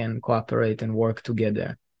how we can cooperate and work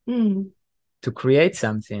together to create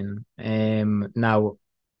something. Now,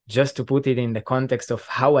 just to put it in the context of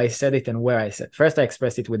how I said it and where I said, first I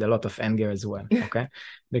expressed it with a lot of anger as well, okay?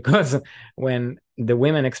 Because when the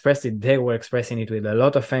women expressed it, they were expressing it with a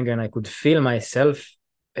lot of anger, and I could feel myself.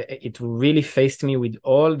 It really faced me with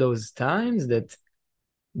all those times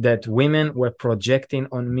that women were projecting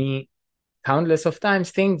on me countless of times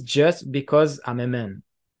things just because I'm a man,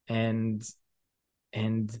 and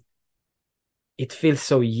it feels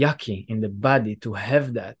so yucky in the body to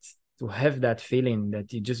have that feeling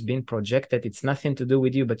that you're just being projected. It's nothing to do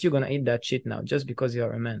with you, but you're gonna eat that shit now just because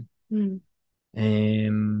you're a man.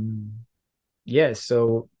 Um, yeah,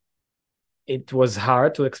 so it was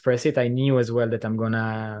hard to express it. I knew as well that I'm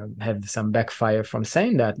gonna have some backfire from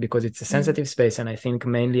saying that because it's a sensitive space, and I think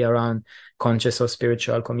mainly around conscious or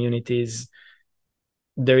spiritual communities,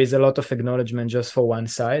 there is a lot of acknowledgement just for one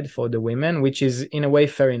side, for the women, which is in a way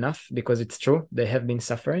fair enough because it's true. They have been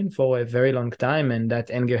suffering for a very long time, and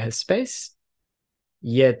that anger has space.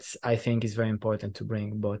 Yet, I think it's very important to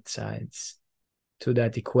bring both sides to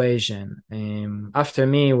that equation. After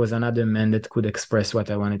me was another man that could express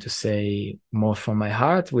what I wanted to say more from my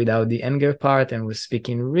heart without the anger part, and was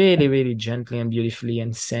speaking really, really gently and beautifully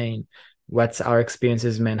and saying what's our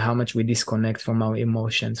experiences, man, how much we disconnect from our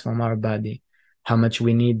emotions, from our body, how much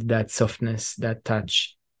we need that softness, that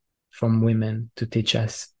touch from women to teach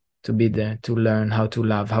us to be there, to learn how to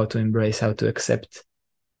love, how to embrace, how to accept,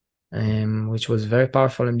 which was very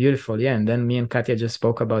powerful and beautiful. Yeah. And then me and Katia just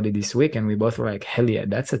spoke about it this week, and we both were like, hell yeah,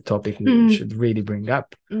 that's a topic we should really bring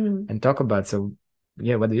up and talk about. So,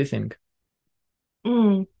 yeah, what do you think?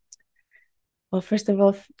 Well, first of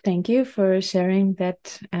all, thank you for sharing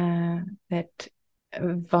that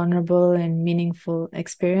vulnerable and meaningful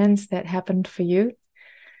experience that happened for you.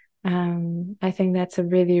 I think that's a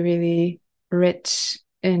really, really rich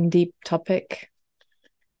and deep topic.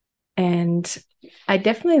 And I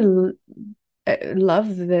definitely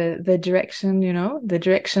love the direction, the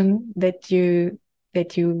direction that you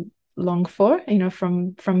long for,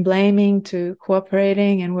 from blaming to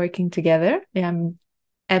cooperating and working together. Yeah, I'm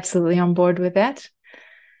absolutely on board with that.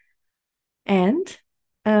 And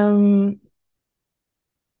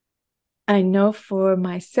I know for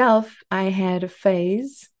myself, I had a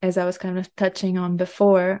phase, as I was kind of touching on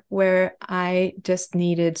before, where I just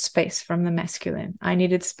needed space from the masculine. I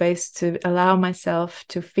needed space to allow myself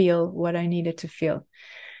to feel what I needed to feel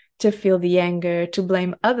the anger, to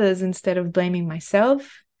blame others instead of blaming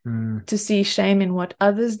myself, to see shame in what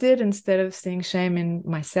others did instead of seeing shame in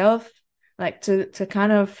myself, like to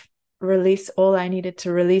kind of release all I needed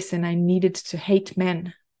to release. And I needed to hate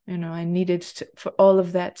men. I needed for all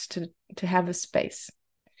of that to have a space.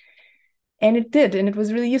 And it did. And it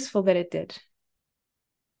was really useful that it did.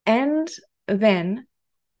 And then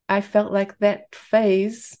I felt like that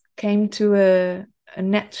phase came to a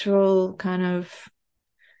natural kind of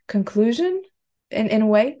conclusion in a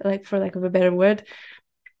way, like for lack of a better word.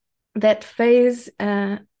 That phase,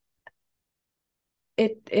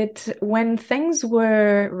 it when things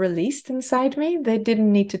were released inside me, they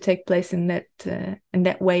didn't need to take place in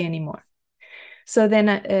that way anymore. So then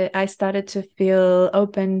I started to feel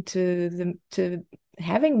open to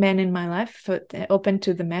having men in my life, open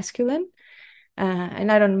to the masculine,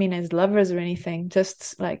 and I don't mean as lovers or anything,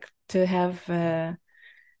 just like to have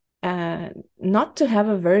not to have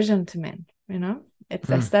aversion to men.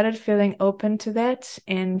 I started feeling open to that,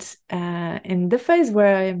 and in the phase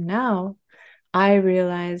where I am now, I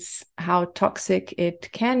realize how toxic it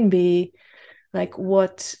can be, like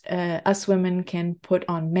what us women can put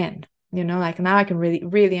on men. Like now I can really,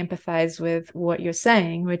 really empathize with what you're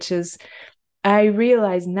saying, which is I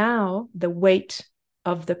realize now the weight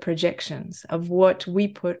of the projections of what we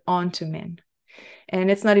put onto men.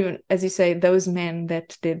 And it's not even, as you say, those men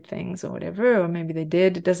that did things or whatever, or maybe they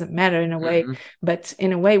did, it doesn't matter in a way. But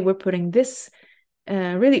in a way, we're putting this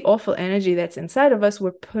really awful energy that's inside of us,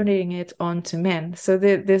 we're putting it onto men. So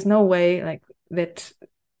there's no way like that,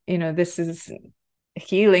 this is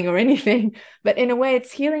healing or anything. But in a way,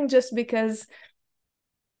 it's healing just because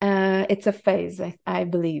it's a phase. I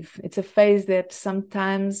believe it's a phase that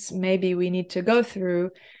sometimes maybe we need to go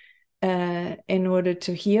through in order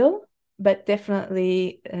to heal. But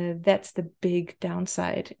definitely that's the big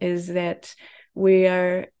downside, is that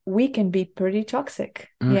we can be pretty toxic.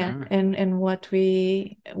 And what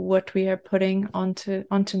we are putting onto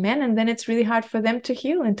men, and then it's really hard for them to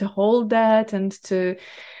heal and to hold that, and to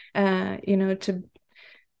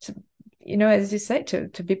as you say,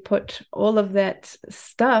 to be put all of that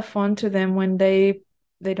stuff onto them when they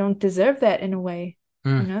don't deserve that in a way.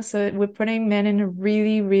 So we're putting men in a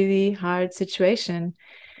really, really hard situation.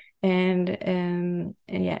 And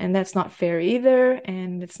yeah, and that's not fair either,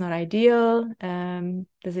 and it's not ideal.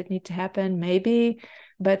 Does it need to happen? Maybe,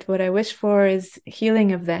 but what I wish for is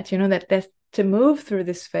healing of that, that to move through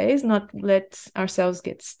this phase, not let ourselves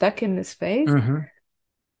get stuck in this phase,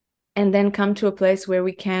 and then come to a place where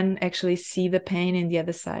we can actually see the pain in the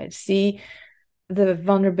other side, see the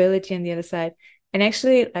vulnerability in the other side. And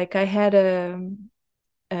actually, like I had a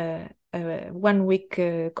 1 week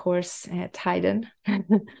course at Haydn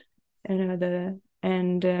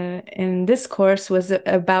And this course was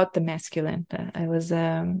about the masculine. It was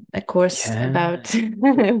a course Yeah. about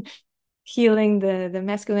healing the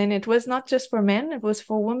masculine. It was not just for men, it was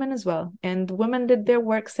for women as well. And women did their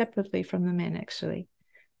work separately from the men, actually.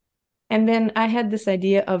 And then I had this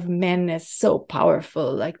idea of men as so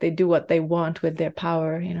powerful, like they do what they want with their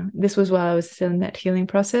power. This was while I was still in that healing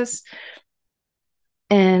process.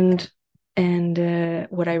 And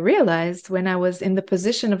what I realized when I was in the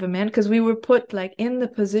position of a man, because we were put like in the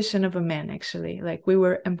position of a man, actually, like we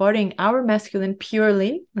were embodying our masculine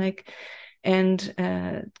purely, like, and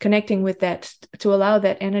connecting with that to allow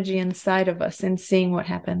that energy inside of us and seeing what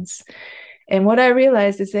happens. And what I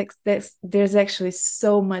realized is that there's actually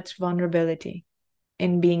so much vulnerability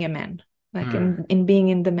in being a man, like Mm. in being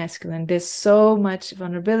in the masculine. There's so much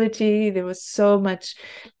vulnerability. There was so much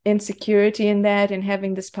insecurity in that, and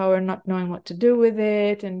having this power, not knowing what to do with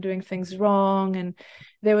it, and doing things wrong. And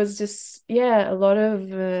there was just, yeah, a lot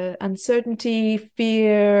of uncertainty,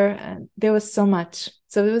 fear. And there was so much.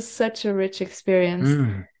 So it was such a rich experience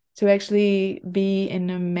Mm. to actually be in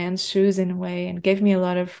a man's shoes in a way, and gave me a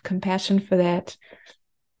lot of compassion for that.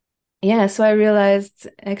 Yeah, so I realized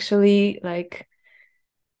actually, like,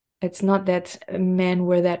 it's not that men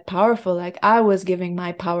were that powerful. Like I was giving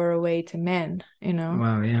my power away to men.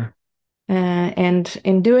 Wow, yeah. And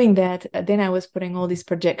in doing that, then I was putting all these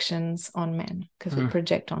projections on men because we Mm.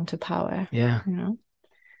 project onto power, Yeah. you know.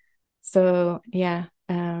 So yeah,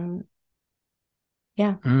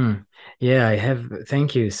 yeah. Mm. Yeah, I have.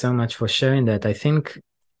 Thank you so much for sharing that. I think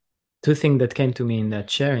two things that came to me in that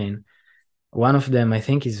sharing. One of them, I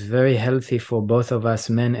think, is very healthy for both of us,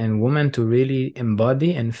 men and women, to really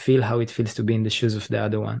embody and feel how it feels to be in the shoes of the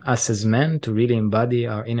other one. Us as men, to really embody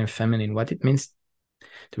our inner feminine, what it means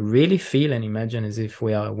to really feel and imagine as if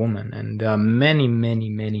we are a woman. And there are many, many,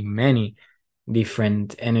 many, many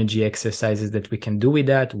different energy exercises that we can do with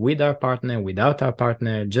that, with our partner, without our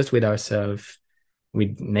partner, just with ourselves,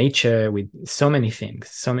 with nature, with so many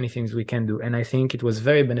things we can do. And I think it was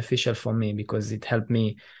very beneficial for me because it helped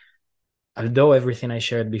me, although everything I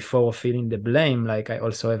shared before, feeling the blame, like I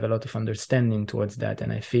also have a lot of understanding towards that.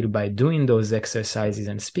 And I feel by doing those exercises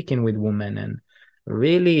and speaking with women and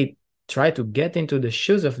really try to get into the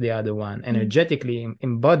shoes of the other one, Mm. energetically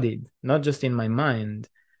embodied, not just in my mind,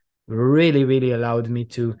 really, really allowed me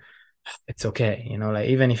to, it's okay, like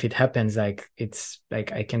even if it happens, like it's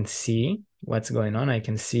like I can see what's going on, I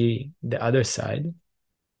can see the other side.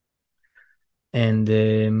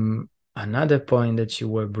 And another point that you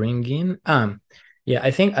were bringing, yeah,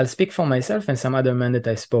 I think I'll speak for myself and some other men that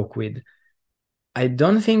I spoke with. I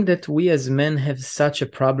don't think that we as men have such a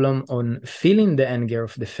problem on feeling the anger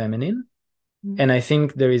of the feminine. Mm. And I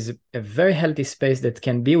think there is a very healthy space that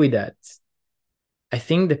can be with that. I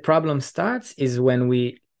think the problem starts is when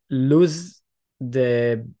we lose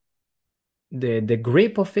the the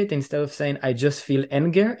grip of it, instead of saying I just feel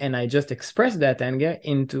anger and I just express that anger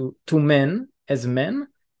into to men as men.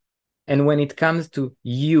 And when it comes to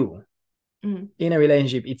you Mm. in a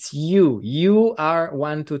relationship, it's you are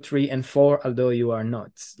 1, 2, 3, and 4, although you are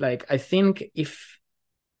not. Like I think if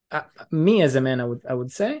me as a man, I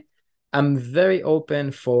would say I'm very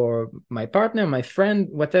open for my partner, my friend,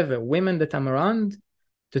 whatever women that I'm around,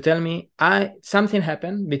 to tell me I something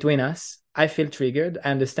happened between us. I feel triggered. I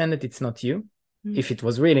understand that it's not you. Mm. If it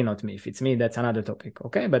was really not me, if it's me, that's another topic.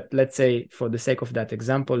 Okay. But let's say for the sake of that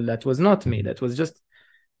example, that was not me. That was just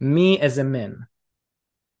me as a man.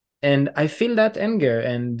 And I feel that anger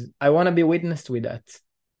and I want to be witnessed with that.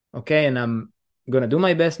 Okay. And I'm going to do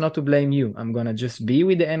my best not to blame you. I'm going to just be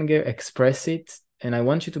with the anger, express it. And I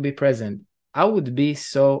want you to be present. I would be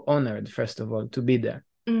so honored, first of all, to be there.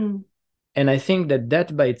 Mm. And I think that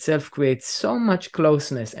that by itself creates so much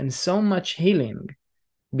closeness and so much healing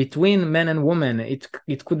between men and women. It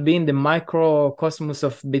could be in the microcosmos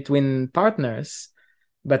of between partners,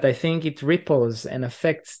 but I think it ripples and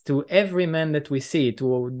affects to every man that we see,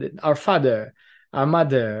 to our father, our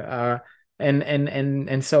mother,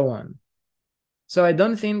 and so on. So I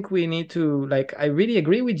don't think we need to, like, I really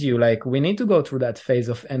agree with you. Like, we need to go through that phase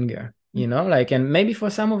of anger, like, and maybe for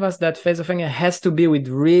some of us, that phase of anger has to be with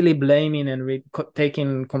really blaming and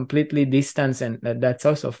taking completely distance, and that's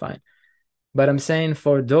also fine. But I'm saying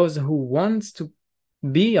for those who want to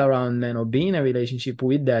be around men or be in a relationship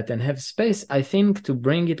with that and have space, I think to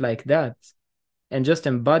bring it like that and just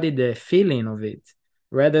embody the feeling of it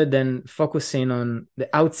rather than focusing on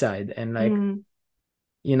the outside and like,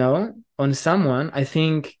 Mm. on someone, I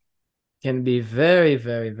think can be very,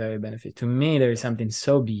 very, very beneficial. To me, there is something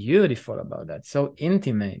so beautiful about that, so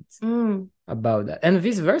intimate Mm. about that, and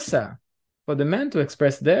vice versa, for the men to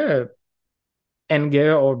express their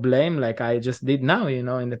anger or blame like I just did now, in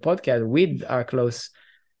the podcast with our close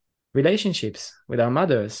relationships, with our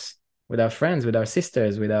mothers, with our friends, with our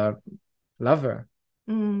sisters, with our lover.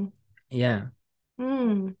 Yeah.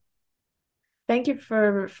 Thank you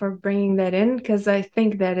for bringing that in, because I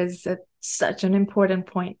think that is such an important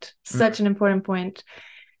point. Such an important point.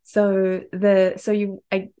 So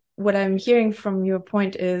what I'm hearing from your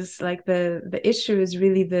point is like the issue is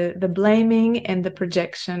really the blaming and the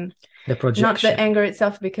projection. The projection. Not the anger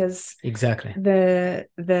itself, because exactly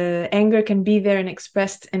the anger can be there and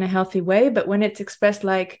expressed in a healthy way, but when it's expressed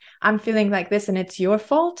like I'm feeling like this and it's your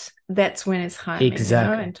fault, that's when it's harming,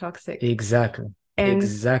 exactly and toxic. Exactly. And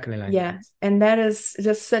exactly like yeah, that. and that is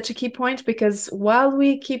just such a key point, because while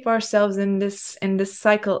we keep ourselves in this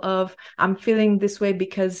cycle of I'm feeling this way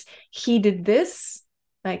because he did this,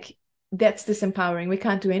 like that's disempowering. We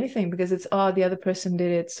can't do anything because it's the other person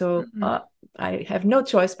did it, so I have no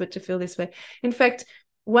choice but to feel this way. In fact,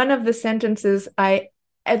 one of the sentences I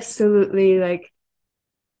absolutely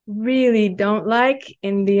really don't like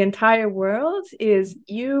in the entire world is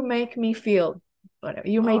 "you make me feel whatever.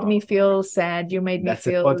 You made me feel sad. You made me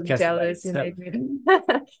feel jealous. You made me."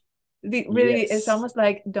 Really, it's almost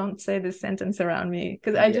like, don't say this sentence around me,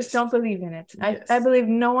 because I just don't believe in it. I believe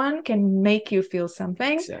no one can make you feel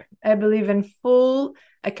something. Exactly. I believe in full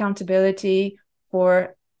accountability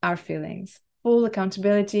for our feelings, full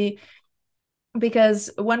accountability, because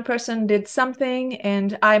one person did something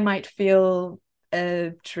and I might feel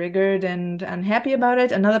triggered and unhappy about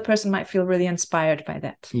it. Another person might feel really inspired by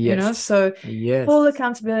that. So full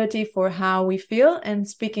accountability for how we feel, and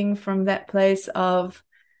speaking from that place of,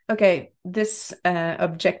 okay, this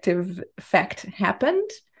objective fact happened,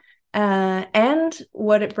 and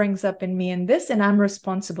what it brings up in me in this, and I'm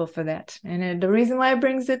responsible for that. And the reason why it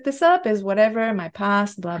brings this up is whatever, my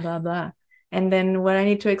past, blah, blah, blah. And then what I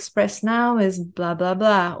need to express now is blah, blah,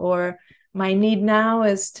 blah. Or my need now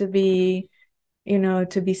is to be,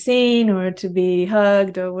 to be seen or to be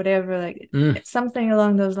hugged or whatever, something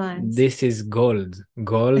along those lines. This is gold.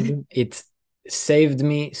 It saved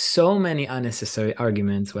me so many unnecessary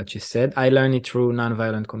arguments, what you said. I learned it through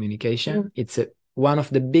nonviolent communication. It's one of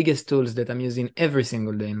the biggest tools that I'm using every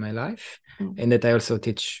single day in my life, and that I also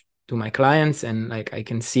teach to my clients. And I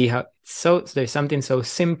can see how there's something so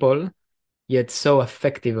simple yet so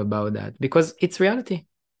effective about that, because it's reality.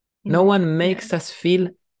 No one makes us feel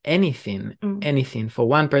anything. For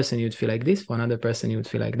one person you'd feel like this, for another person you would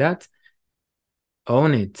feel like that.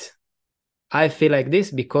 Own it. I feel like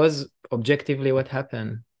this because objectively what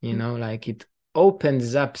happened, it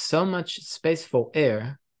opens up so much space for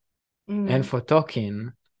air and for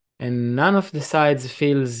talking, and none of the sides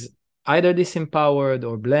feels either disempowered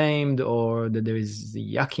or blamed or that there is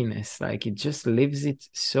yuckiness. It just leaves it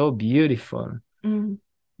so beautiful.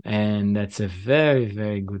 And that's a very,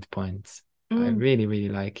 very good point. I really, really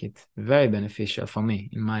like it. Very beneficial for me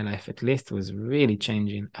in my life, at least. It was really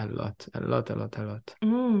changing a lot.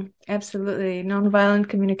 Absolutely. Nonviolent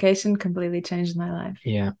communication completely changed my life.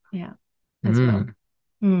 Yeah. As well.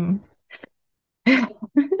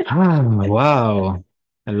 Wow.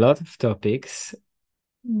 A lot of topics.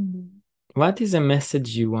 What is a message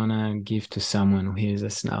you want to give to someone who hears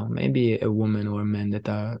us now? Maybe a woman or a man that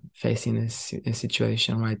are facing a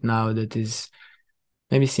situation right now that is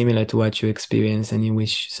maybe similar to what you experience, and you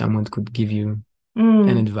wish someone could give you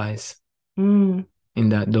an advice in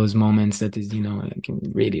those moments that is,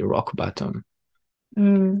 really rock bottom.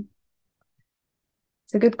 It's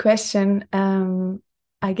a good question.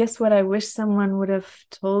 I guess what I wish someone would have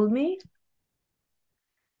told me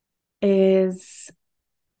is,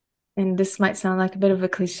 and this might sound like a bit of a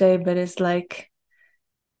cliche, but it's like,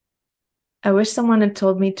 I wish someone had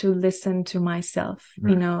told me to listen to myself.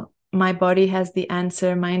 My body has the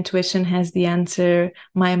answer, my intuition has the answer,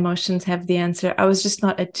 my emotions have the answer. I was just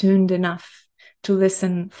not attuned enough to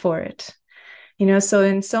listen for it. So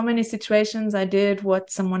in so many situations, I did what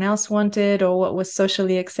someone else wanted, or what was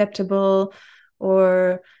socially acceptable,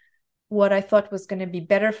 or what I thought was going to be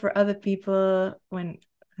better for other people, when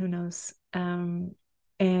who knows. And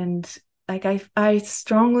I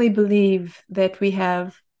strongly believe that we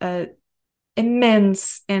have a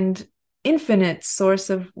immense and infinite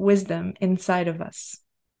source of wisdom inside of us.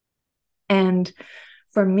 And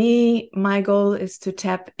for me, my goal is to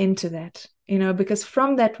tap into that, because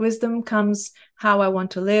from that wisdom comes how I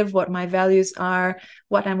want to live, what my values are,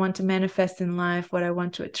 what I want to manifest in life, what I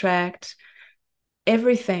want to attract,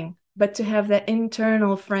 everything. But to have that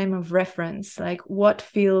internal frame of reference, like what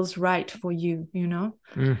feels right for you,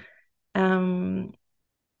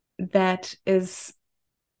 that is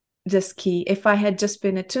just key. If I had just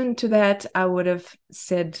been attuned to that, I would have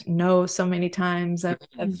said no so many times.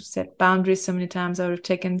 I've set boundaries so many times. I would have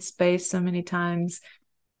taken space so many times.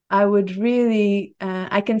 I would really,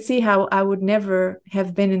 I can see how I would never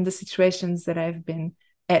have been in the situations that I've been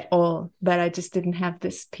at all, but I just didn't have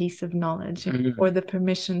this piece of knowledge or the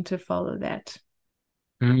permission to follow that.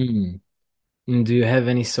 Mm. And do you have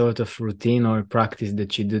any sort of routine or practice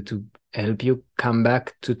that you do to help you come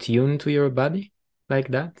back to tune to your body like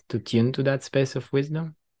that, to tune to that space of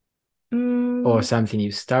wisdom? Or Mm, something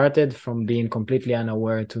you started from being completely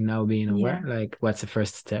unaware to now being aware? yeah. Like, what's the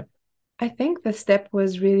first step? I think the step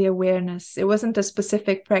was really awareness. It wasn't a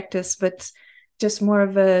specific practice, but just more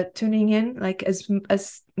of a tuning in, like as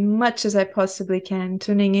much as I possibly can,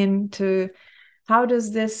 tuning in to how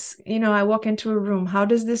does this, I walk into a room, how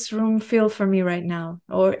does this room feel for me right now?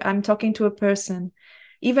 Or I'm talking to a person.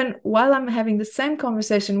 Even while I'm having the same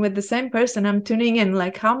conversation with the same person, I'm tuning in,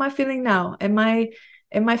 like, how am I feeling now? Am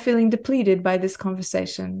I feeling depleted by this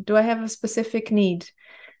conversation? Do I have a specific need?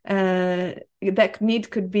 That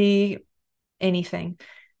need could be anything.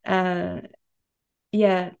 Uh,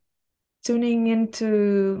 yeah, tuning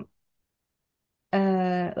into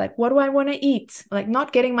like, what do I want to eat? Like,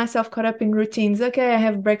 not getting myself caught up in routines. Okay, I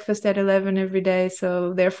have breakfast at 11 every day,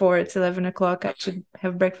 so therefore it's 11 o'clock. I should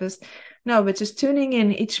have breakfast. No, but just tuning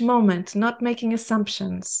in each moment, not making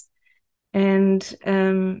assumptions, and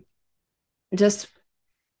just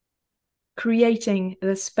creating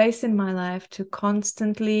the space in my life to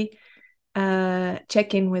constantly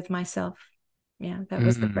check in with myself. Yeah, that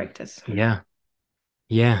was the practice. Yeah.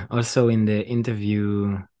 Yeah. Also in the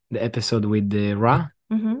interview, the episode with the Ra,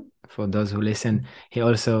 Mm-hmm. for those who listen, he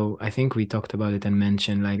also, I think we talked about it and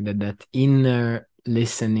mentioned like that inner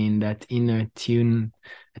listening, that inner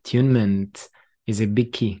attunement is a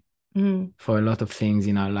big key Mm. for a lot of things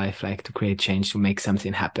in our life, like to create change, to make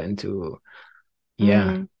something happen, to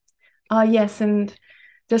yeah. Mm. Oh, yes. And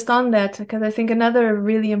just on that, because I think another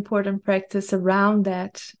really important practice around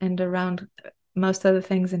that and around most other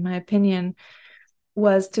things, in my opinion,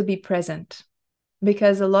 was to be present.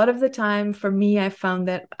 Because a lot of the time for me, I found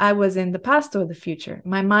that I was in the past or the future.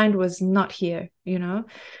 My mind was not here.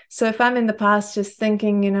 So if I'm in the past just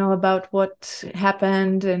thinking, about what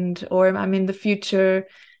happened, or I'm in the future,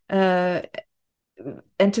 uh,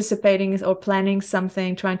 anticipating or planning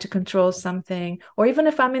something, trying to control something, or even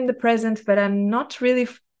if I'm in the present, but I'm not really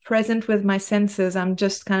present with my senses, I'm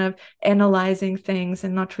just kind of analyzing things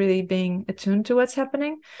and not really being attuned to what's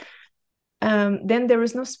happening, then there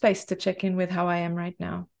is no space to check in with how I am right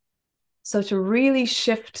now. So to really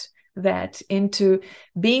shift that into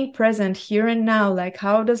being present here and now, like,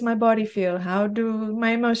 how does my body feel? How do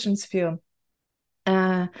my emotions feel?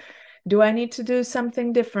 Uh, do I need to do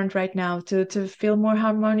something different right now to feel more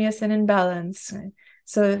harmonious and in balance?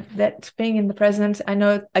 So that being in the present, I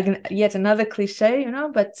know, again, yet another cliche,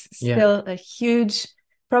 but Yeah. still a huge,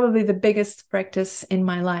 probably the biggest practice in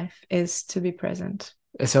my life is to be present.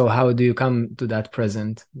 So how do you come to that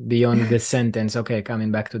present beyond the sentence? Okay,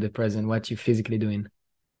 coming back to the present, what you physically doing?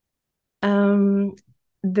 Um,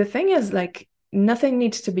 the thing is, like, nothing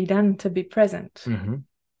needs to be done to be present. Mm-hmm.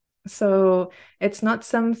 So it's not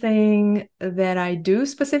something that I do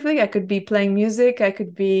specifically. I could be playing music. I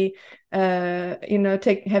could be,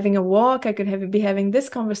 having a walk. I could be having this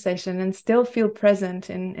conversation and still feel present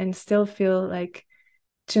and still feel like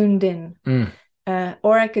tuned in. Mm,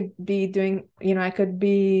 Or I could be doing, I could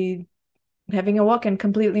be having a walk and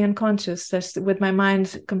completely unconscious, just with my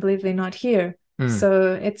mind completely not here. mm,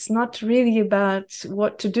 So it's not really about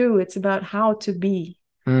what to do. It's about how to be.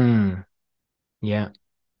 mm. Yeah.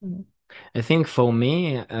 Mm. I think for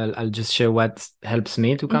me, I'll just share what helps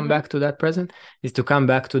me to come Mm-hmm. back to that present is to come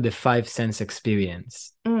back to the five sense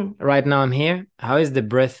experience. Mm. Right now I'm here. How is the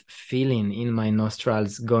breath feeling in my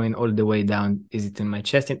nostrils going all the way down? Is it in my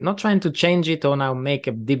chest? Not trying to change it or now make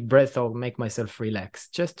a deep breath or make myself relax,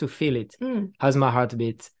 just to feel it. Mm. How's my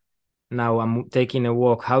heartbeat? Now I'm taking a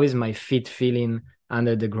walk. How is my feet feeling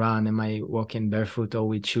under the ground? Am I walking barefoot or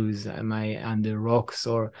with shoes? Am I under rocks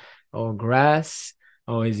or grass?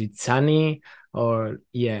 Or is it sunny? Or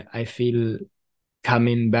yeah, I feel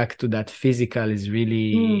coming back to that physical is Mm.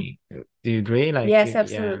 really, do you agree? Like, Yes, yeah,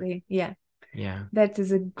 absolutely. Yeah. yeah. That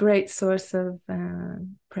is a great source of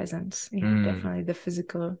presence. Yeah, Mm, definitely the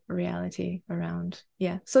physical reality around.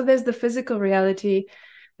 Yeah. So there's the physical reality.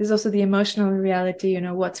 There's also the emotional reality,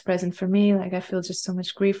 what's present for me. Like, I feel just so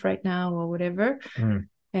much grief right now or whatever. mm,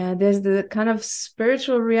 There's the kind of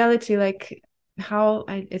spiritual reality, like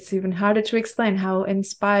it's even harder to explain how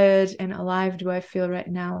inspired and alive do I feel right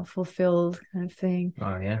now, fulfilled kind of thing.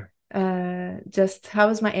 oh, yeah. just how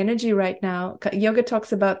is my energy right now? Yoga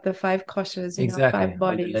talks about the five koshas, Exactly. five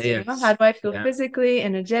All the bodies, how layers. do I feel Yeah. physically,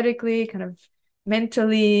 energetically, kind of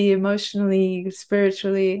mentally, emotionally,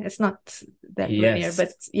 spiritually? It's not that linear, Yes.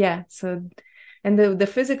 but yeah. So, and the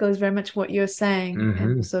physical is very much what you're saying, and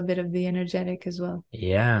Mm-hmm. also a bit of the energetic as well.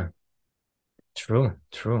 Yeah. True.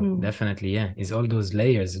 True. Mm. Definitely. Yeah. It's all those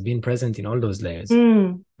layers, being present in all those layers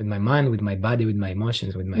Mm. with my mind, with my body, with my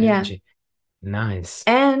emotions, with my Yeah. energy. Nice.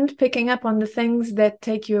 And picking up on the things that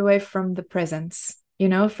take you away from the presence. For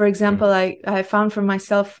Mm. example, I found for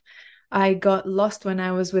myself, I got lost when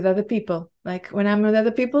I was with other people. Like when I'm with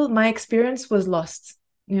other people, my experience was lost,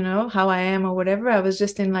 how I am or whatever. I was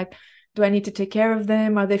just in like, do I need to take care of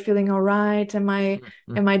them? Are they feeling all right? Am I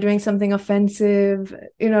Mm. am I doing something offensive?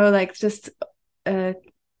 Like just uh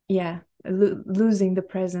yeah, losing the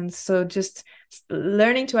presence. So just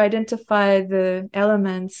learning to identify the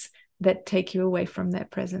elements that take you away from that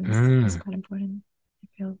presence is Mm. quite important, I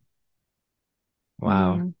feel.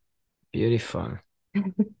 Wow. Mm. Beautiful.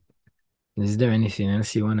 Is there anything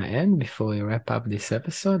else you want to add before we wrap up this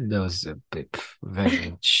episode? That was a very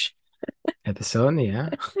rich episode, yeah.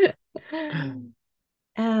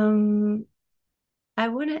 um, I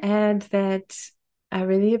want to add that I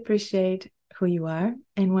really appreciate who you are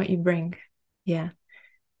and what you bring. Yeah,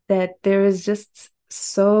 that there is just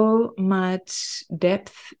so much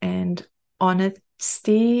depth and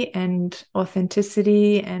honesty and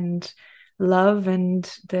authenticity and love and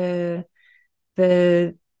the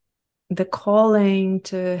the calling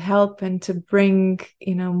to help and to bring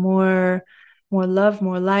more love,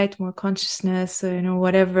 more light, more consciousness, so,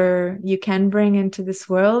 whatever you can bring into this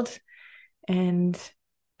world. And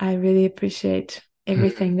I really appreciate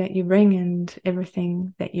everything that you bring and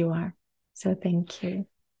everything that you are. So thank you.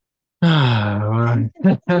 Ah,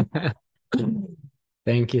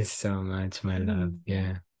 thank you so much, my love. Mm.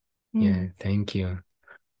 Yeah, yeah, Mm. thank you.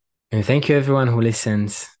 And thank you everyone who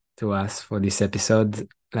listens to us for this episode.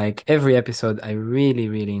 Like every episode, I really,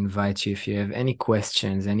 really invite you if you have any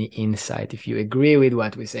questions, any insight, if you agree with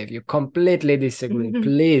what we say, if you completely disagree,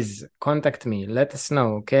 please contact me. Let us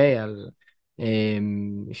know, okay?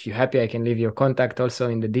 If you're happy, I can leave your contact also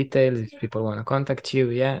in the details if people want to contact you.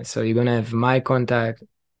 Yeah. So you're gonna have my contact,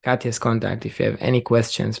 Katia's contact. If you have any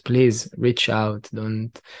questions, please reach out.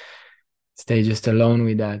 Don't stay just alone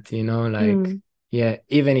with that, like Mm. yeah,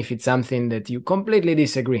 even if it's something that you completely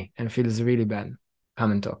disagree and feels really bad,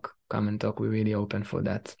 come and talk. Come and talk. We're really open for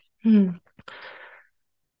that. Mm.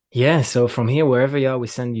 Yeah, so from here, wherever you are, we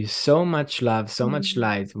send you so much love, so much Mm.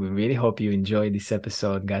 light. We really hope you enjoyed this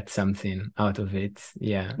episode, got something out of it.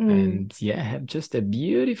 Yeah, Mm. and yeah, have just a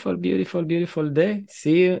beautiful, beautiful, beautiful day.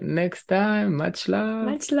 See you next time. Much love.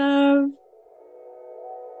 Much love.